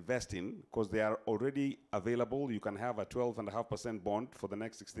you can invest in because they are already available. You can have a 12.5% bond for the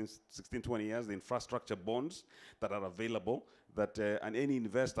next 16, 20 years, the infrastructure bonds that are available. And any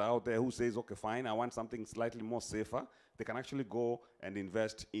investor out there who says, okay, fine, I want something slightly more safer, they can actually go and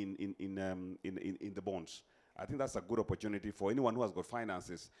invest in the bonds. I think that's a good opportunity for anyone who has got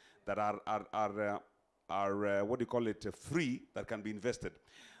finances that are what do you call it, free, that can be invested.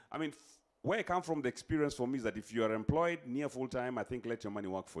 I mean, where I come from, the experience for me is that if you are employed near full-time, I think let your money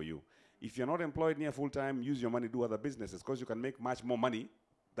work for you. If you're not employed near full-time, use your money to do other businesses because you can make much more money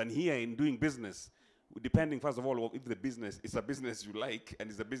than here in doing business, depending, first of all, if the business is a business you like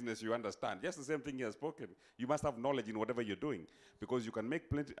and it's a business you understand. Just the same thing he has spoken. You must have knowledge in whatever you're doing because you can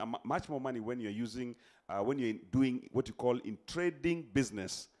make much more money when you're doing what you call in trading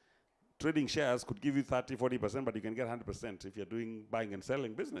business. Trading shares could give you 30, 40%, but you can get 100% if you're doing buying and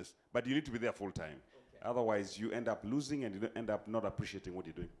selling business. But you need to be there full time. Okay. Otherwise, you end up losing and you end up not appreciating what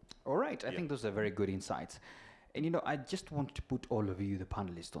you're doing. All right. I think those are very good insights. And, you know, I just want to put all of you, the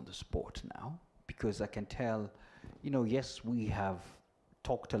panelists, on the spot now because I can tell, you know, yes, we have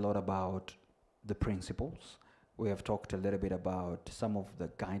talked a lot about the principles. We have talked a little bit about some of the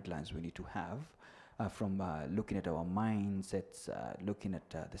guidelines we need to have. From looking at our mindsets, looking at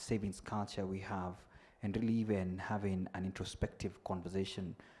the savings culture we have, and really even having an introspective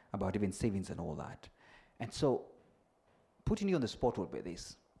conversation about even savings and all that. And so, putting you on the spot will be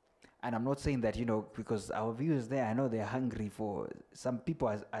this. And I'm not saying that, you know, because our viewers there, I know they're hungry for some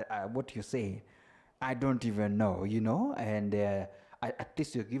people, what you say, I don't even know, you know, and at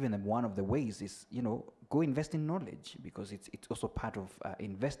least you're giving them one of the ways is, you know, go invest in knowledge because it's also part of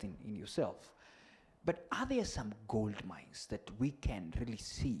investing in yourself. But are there some gold mines that we can really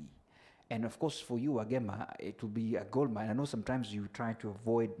see? And of course, for you, Wagema, it will be a gold mine. I know sometimes you try to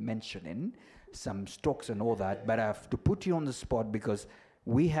avoid mentioning some stocks and all that, but I have to put you on the spot because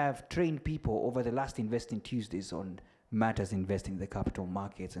we have trained people over the last Investing Tuesdays on matters investing in the capital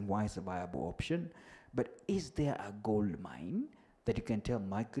markets and why it's a viable option. But is there a gold mine that you can tell,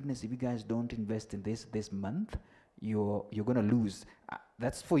 my goodness, if you guys don't invest in this month, you're going to lose?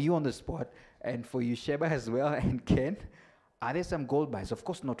 That's for you on the spot. And for you, Sheba, as well, and Ken, are there some gold mines? Of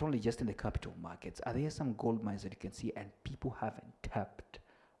course, not only just in the capital markets. Are there some gold mines that you can see and people haven't tapped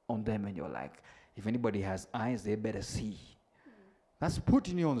on them and you're like, if anybody has eyes, they better see? That's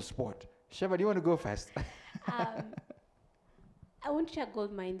putting you on the spot. Sheba, do you want to go first? I won't share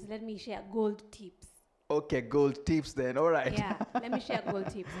gold mines. Let me share gold tips. Okay, gold tips then. All right. Yeah, let me share gold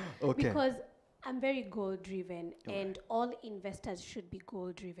tips. Okay. Because I'm very goal-driven, and all investors should be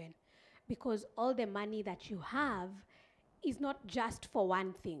goal-driven. Because all the money that you have is not just for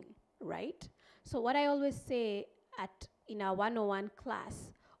one thing, right? So what I always say in our 101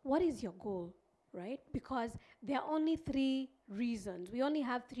 class, what is your goal, right? Because there are only 3 reasons. We only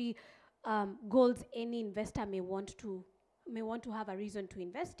have 3 goals any investor may want to have a reason to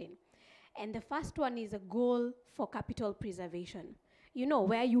invest in. And the first one is a goal for capital preservation. You know,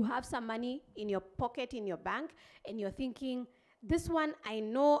 where you have some money in your pocket, in your bank, and you're thinking, this one, I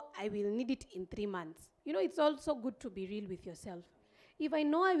know I will need it in 3 months. You know, it's also good to be real with yourself. If I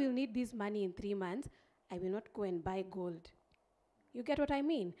know I will need this money in 3 months, I will not go and buy gold. You get what I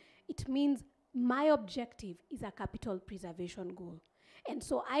mean? It means my objective is a capital preservation goal. And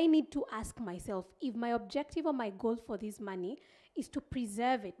so I need to ask myself, if my objective or my goal for this money is to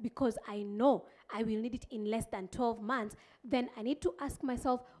preserve it because I know I will need it in less than 12 months, then I need to ask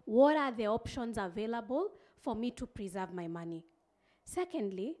myself, what are the options available for me to preserve my money?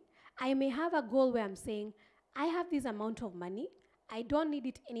 Secondly, I may have a goal where I'm saying, I have this amount of money, I don't need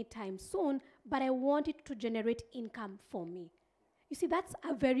it anytime soon, but I want it to generate income for me. You see, that's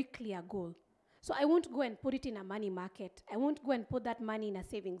a very clear goal. So I won't go and put it in a money market. I won't go and put that money in a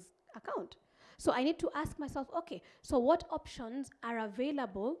savings account. So I need to ask myself, okay, so what options are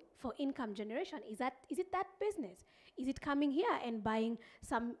available for income generation? Is it that business? Is it coming here and buying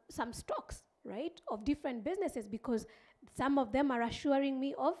some stocks, right, of different businesses because some of them are assuring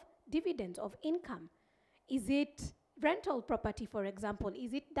me of dividends, of income? Is it rental property, for example?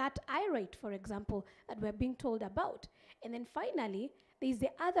 Is it that iRate, for example, that we're being told about? And then finally, there's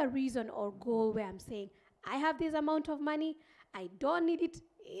the other reason or goal where I'm saying, I have this amount of money, I don't need it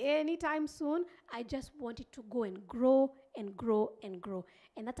anytime soon, I just want it to go and grow and grow and grow.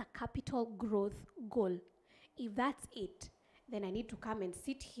 And that's a capital growth goal. If that's it, then I need to come and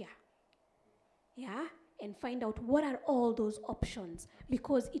sit here, yeah, and find out what are all those options,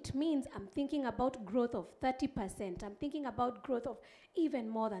 because it means I'm thinking about growth of 30%, I'm thinking about growth of even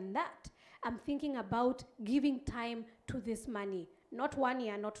more than that. I'm thinking about giving time to this money, not 1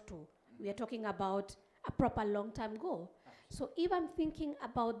 year, not 2. We are talking about a proper long-term goal. So if I'm thinking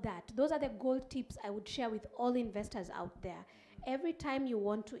about that, those are the goal tips I would share with all investors out there. Every time you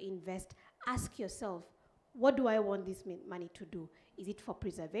want to invest, ask yourself, what do I want this money to do? Is it for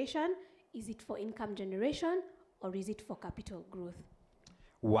preservation? Is it for income generation? Or is it for capital growth?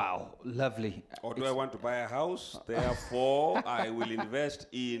 Wow, lovely. Or do I want to buy a house? Therefore, I will invest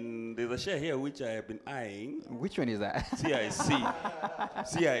in, there's a share here which I have been eyeing. Which one is that? CIC.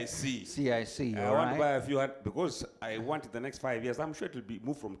 CIC. CIC, I want to buy a few, because I want in the next 5 years, I'm sure it will be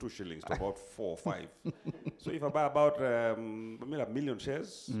moved from 2 shillings to about 4 or 5. So if I buy about a million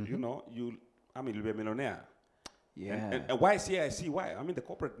shares, you know, you'll be a millionaire. Yeah. And why CIC? Why? I mean, the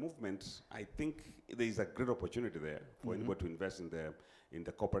corporate movement, I think there is a great opportunity there for anybody to invest in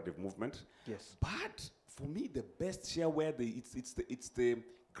the cooperative movement. Yes. But for me, the best share where it's the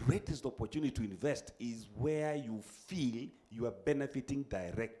greatest opportunity to invest is where you feel you are benefiting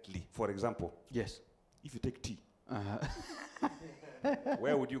directly. For example, yes, if you take tea,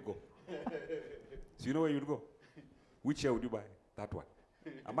 where would you go? So you know where you'd go? Which share would you buy? That one.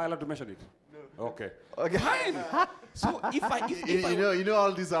 Am I allowed to mention it? No. Okay. Okay. Fine. So you know,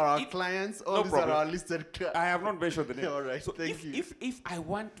 all these are our clients. All no these problem. are our listed clients. I have not mentioned the name. All right. So Thank you. If I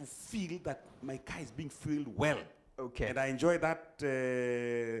want to feel that my car is being filled well, okay, and I enjoy that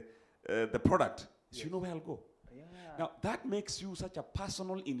the product, so you know where I'll go. Yeah. Now that makes you such a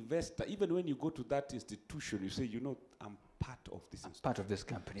personal investor. Even when you go to that institution, you say, you know, I'm part of this. I'm part of this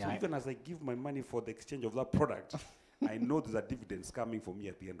company. So even as I give my money for the exchange of that product, I know there's a dividends coming for me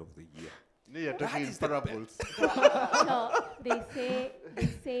at the end of the year. No, you're talking in parables. No, they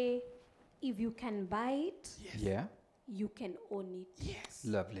say, if you can buy it, Yes. Yeah. you can own it. Yes.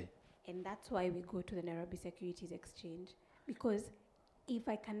 Lovely. And that's why we go to the Nairobi Securities Exchange. Because if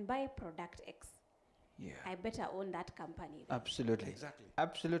I can buy product X, Yeah. I better own that company. Absolutely. Exactly.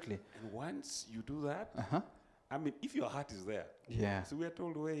 Absolutely. And once you do that, Uh-huh. I mean, if your heart is there, Yeah. so we are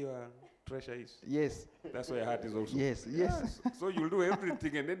told where your treasure is. Yes. That's where your heart is also. Yes. Yes. So you'll do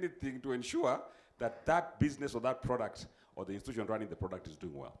everything and anything to ensure that that business or that product or the institution running the product is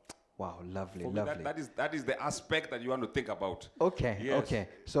doing well. Wow. Lovely. For me, Lovely. that is the aspect that you want to think about. Okay, Yes. okay.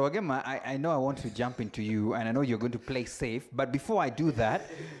 So again, I know I want to jump into you, and I know you're going to play safe. But before I do that,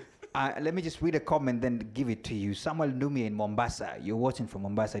 let me just read a comment, then give it to you. Samuel Numi in Mombasa. You're watching from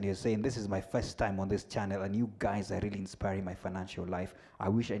Mombasa, and you're saying, this is my first time on this channel, and you guys are really inspiring my financial life. I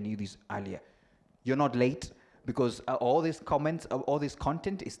wish I knew this earlier. You're not late, because all these comments, all this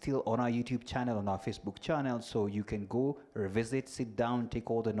content is still on our YouTube channel, on our Facebook channel, so you can go, revisit, sit down, take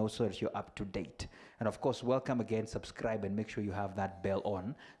all the notes so that you're up to date. And of course, welcome again, subscribe, and make sure you have that bell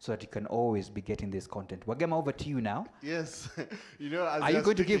on so that you can always be getting this content. Wagema, over to you now. Yes. You know, as Are you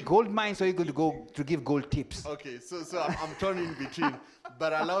going to give gold mines, or are you going to go to give gold tips? Okay, so I'm torn in between,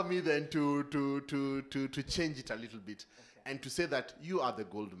 but allow me then to change it a little bit, and to say that you are the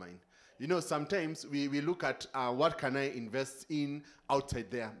gold mine. You know, sometimes we look at what can I invest in outside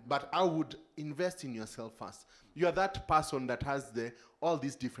there, but I would invest in yourself first. You are that person that has all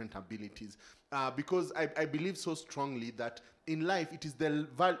these different abilities. because I believe so strongly that in life, it is the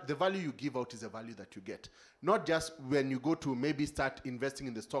value you give out is the value that you get. Not just when you go to maybe start investing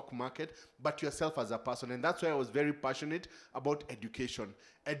in the stock market, but yourself as a person. And that's why I was very passionate about education.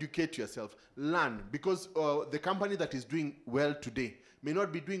 Educate yourself. Learn. Because the company that is doing well today may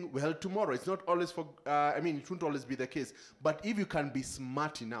not be doing well tomorrow. It's not always it won't always be the case. But if you can be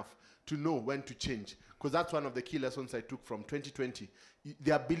smart enough to know when to change, because that's one of the key lessons I took from 2020,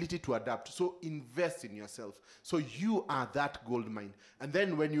 the ability to adapt. So invest in yourself. So you are that gold mine. And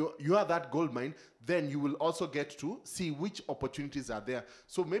then when you are that gold mine, then you will also get to see which opportunities are there.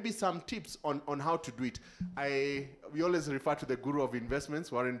 So maybe some tips on how to do it. We always refer to the guru of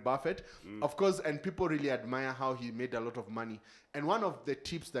investments, Warren Buffett. Of course, and people really admire how he made a lot of money. And one of the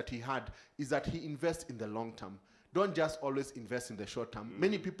tips that he had is that he invests in the long term. Don't just always invest in the short term.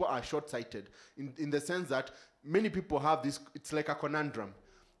 Many people are short-sighted in the sense that many people have this, it's like a conundrum.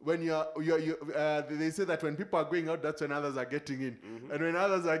 When they say that when people are going out, that's when others are getting in. And when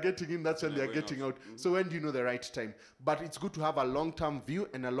others are getting in, that's when they're getting out. So when do you know the right time? But it's good to have a long-term view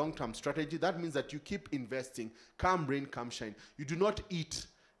and a long-term strategy. That means that you keep investing. Come rain, come shine. You do not eat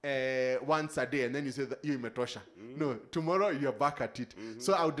once a day and then you say that you're imetosha. No, tomorrow you're back at it.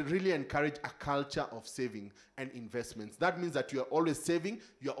 So I would really encourage a culture of saving and investments. That means that you're always saving,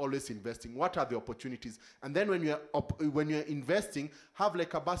 you're always investing. What are the opportunities? And then when you're investing, have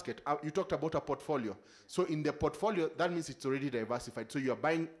like a basket. You talked about a portfolio. So in the portfolio, that means it's already diversified. So you're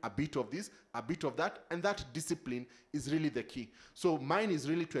buying a bit of this, a bit of that, and that discipline is really the key. So mine is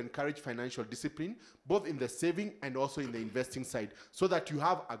really to encourage financial discipline, both in the saving and also in the investing side, so that you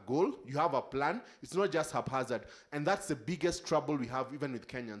have a goal, you have a plan. It's not just haphazard. And that's the biggest trouble we have even with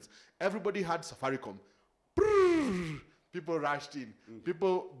Kenyans. Everybody had Safaricom. People rushed in.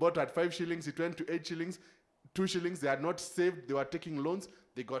 People bought at 5 shillings, it went to 8 shillings, 2 shillings. They had not saved, they were taking loans,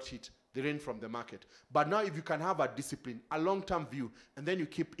 they got hit. They ran from the market. But now if you can have a discipline, a long-term view, and then you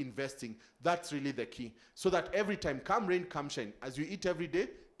keep investing, that's really the key. So that every time, come rain, come shine, as you eat every day,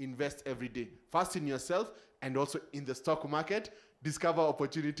 invest every day. First in yourself and also in the stock market. Discover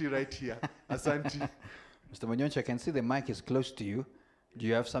opportunity right here. Asante. Mr. Manyonchi, I can see the mic is close to you. Do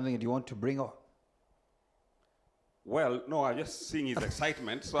you have something that you want to bring up? Well, no, I'm just seeing his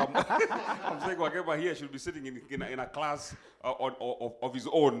excitement. So I'm saying whatever here should be sitting in a class of his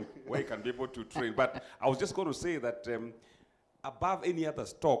own where he can be able to train. But I was just going to say that above any other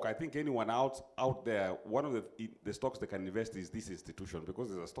stock, I think anyone out there, one of the stocks they can invest is this institution, because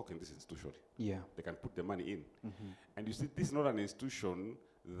there's a stock in this institution. Yeah. They can put the money in. And you see, this is not an institution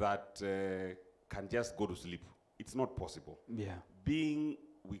that can just go to sleep. It's not possible. Yeah. Being,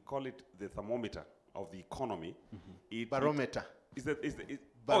 we call it the thermometer of the economy. Barometer. Barometer.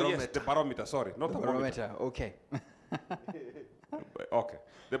 Oh, yes, the barometer, sorry. Not the Barometer, okay. Okay.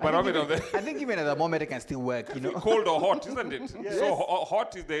 The barometer of the... I think even a thermometer can still work, you know. Cold or hot, isn't it? Yes. So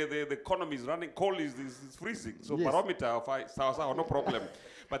hot is the economy is running, cold is freezing. So yes. Barometer, no problem.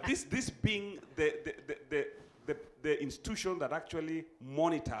 But this being the institution that actually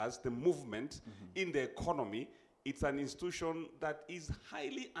monitors the movement in the economy, it's an institution that is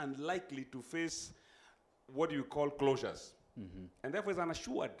highly unlikely to face what you call closures. And therefore it's an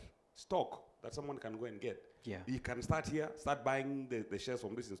assured stock that someone can go and get. Yeah. You can start here, start buying the shares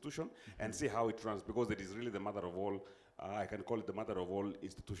from this institution and see how it runs, because it is really the mother of all, I can call it the mother of all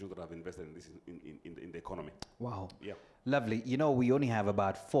institutions that have invested in this in the economy. Wow. Yeah. Lovely. You know, we only have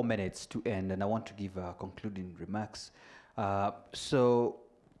about 4 minutes to end, and I want to give concluding remarks. So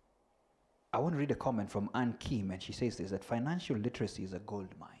I want to read a comment from Ann Kim, and she says this, that financial literacy is a gold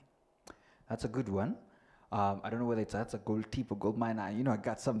mine. That's a good one. I don't know whether that's a gold tip or gold mine. I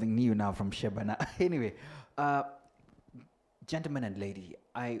got something new now from Shebana. Anyway, gentlemen and lady,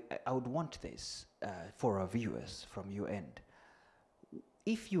 I would want this for our viewers from your end.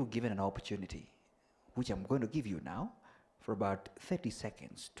 If you're given an opportunity, which I'm going to give you now, for about 30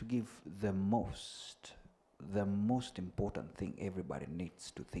 seconds to give the most important thing everybody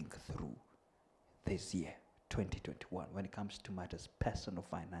needs to think through this year, 2021, when it comes to matters personal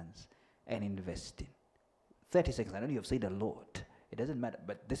finance and investing. 30 seconds. I know you've said a lot. It doesn't matter,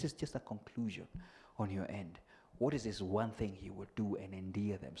 but this is just a conclusion on your end. What is this one thing you would do and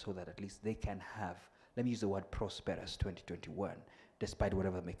endear them so that at least they can have, let me use the word prosperous 2021, despite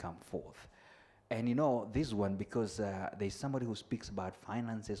whatever may come forth. And you know, this one, because there's somebody who speaks about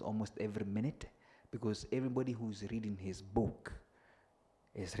finances almost every minute, because everybody who's reading his book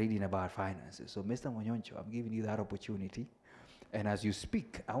is reading about finances. So Mr. Manyonchi, I'm giving you that opportunity. And as you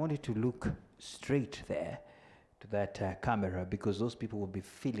speak, I want you to look straight there to that camera, because those people will be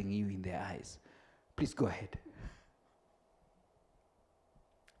feeling you in their eyes. Please go ahead.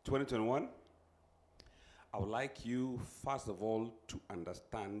 2021, I would like you, first of all, to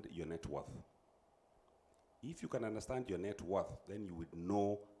understand your net worth. If you can understand your net worth, then you would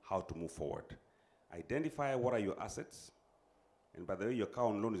know how to move forward. Identify what are your assets. And by the way, your car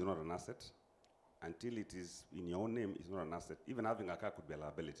on loan is not an asset. Until it is in your own name, it's not an asset. Even having a car could be a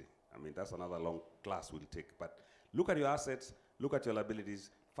liability. I mean, that's another long class we'll take. But look at your assets, look at your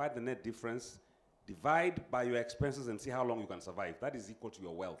liabilities, find the net difference, divide by your expenses and see how long you can survive. That is equal to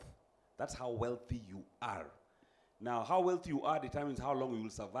your wealth. That's how wealthy you are. Now, how wealthy you are determines how long you will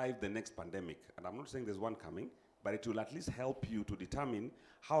survive the next pandemic. And I'm not saying there's one coming, but it will at least help you to determine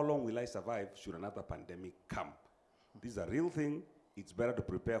how long will I survive should another pandemic come. This is a real thing. It's better to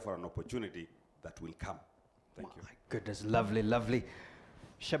prepare for an opportunity that will come. Thank you. My goodness, lovely, lovely.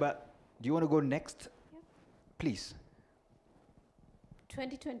 Sheba, do you want to go next? Yep. Please.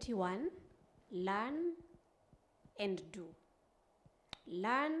 2021, learn and do.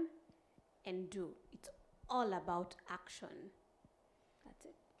 Learn and do. It's all about action. That's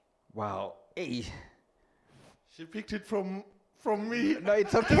it. Wow. Hey. She picked it from me. No,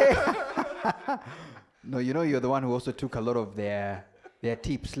 it's okay. No, you know, you're the one who also took a lot of their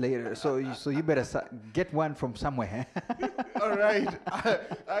tips later. So you better get one from somewhere. All right.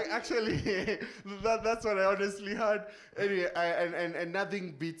 I actually, that's what I honestly heard. Anyway, and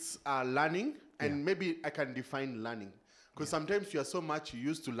nothing beats learning. And maybe I can define learning. Because sometimes you are so much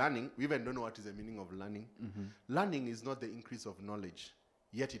used to learning, we even don't know what is the meaning of learning. Learning is not the increase of knowledge,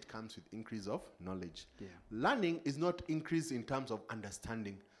 yet it comes with increase of knowledge. Yeah. Learning is not increase in terms of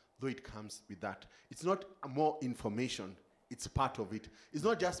understanding, though it comes with that. It's not more information, it's part of it. It's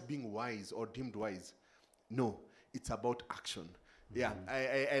not just being wise or deemed wise. No, it's about action. Yeah,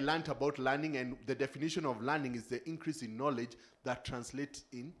 I learned about learning, and the definition of learning is the increase in knowledge that translates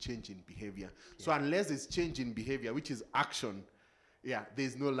in change in behavior. So unless there's change in behavior, which is action,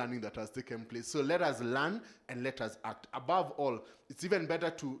 there's no learning that has taken place. So let us learn and let us act. Above all, it's even better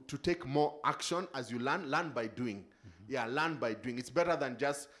to take more action as you learn by doing. Learn by doing. It's better than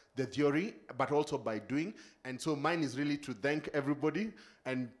just the theory, but also by doing. And so mine is really to thank everybody,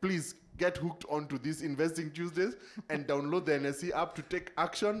 and please get hooked onto these Investing Tuesdays and download the NSE app to take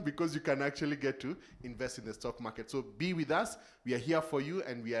action, because you can actually get to invest in the stock market. So be with us. We are here for you,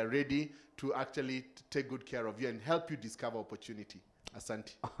 and we are ready to actually take good care of you and help you discover opportunity.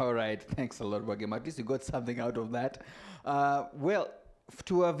 Asante. All right. Thanks a lot, Wagema. At least you got something out of that. Well,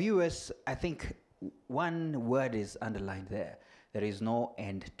 to our viewers, I think one word is underlined there. There is no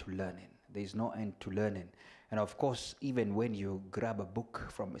end to learning. There is no end to learning. And of course, even when you grab a book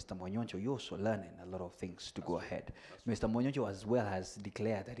from Mr. Monyoncho, you're also learning a lot of things to go ahead. Mr. Monyoncho as well has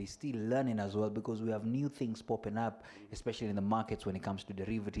declared that he's still learning as well, because we have new things popping up, especially in the markets when it comes to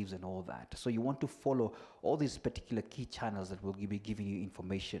derivatives and all that. So you want to follow all these particular key channels that will be giving you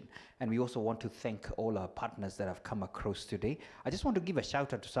information. And we also want to thank all our partners that have come across today. I just want to give a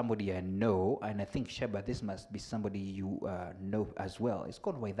shout out to somebody I know, and I think, Sheba, this must be somebody you know as well. It's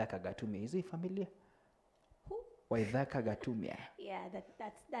called Waithaka Gatumia. Is he familiar? Waithaka Gatumia. Yeah,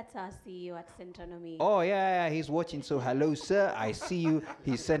 that's our CEO at Centronomy. Oh, yeah, he's watching. So, hello, sir. I see you.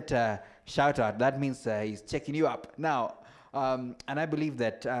 He sent a shout out. That means he's checking you up. Now, and I believe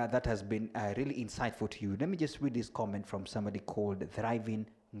that that has been really insightful to you. Let me just read this comment from somebody called Thriving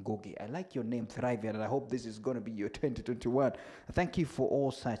Ngogi. I like your name, Thriving, and I hope this is going to be your 2021. Thank you for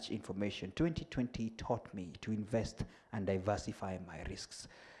all such information. 2020 taught me to invest and diversify my risks.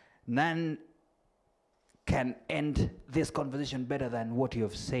 None can end this conversation better than what you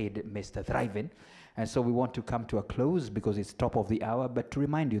have said, Mr. Thriving. And so we want to come to a close because it's top of the hour, but to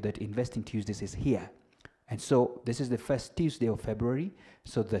remind you that Investing Tuesdays is here. And so this is the first Tuesday of February.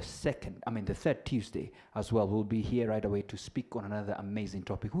 So the third Tuesday as well, we'll be here right away to speak on another amazing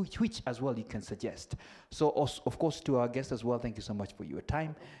topic, which as well you can suggest. So of course, to our guests as well, thank you so much for your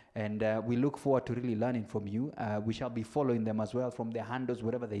time. And we look forward to really learning from you. We shall be following them as well from their handles,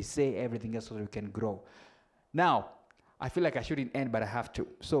 whatever they say, everything else, so we can grow. Now, I feel like I shouldn't end, but I have to.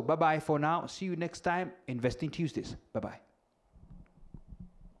 So bye-bye for now. See you next time. Investing Tuesdays. Bye-bye.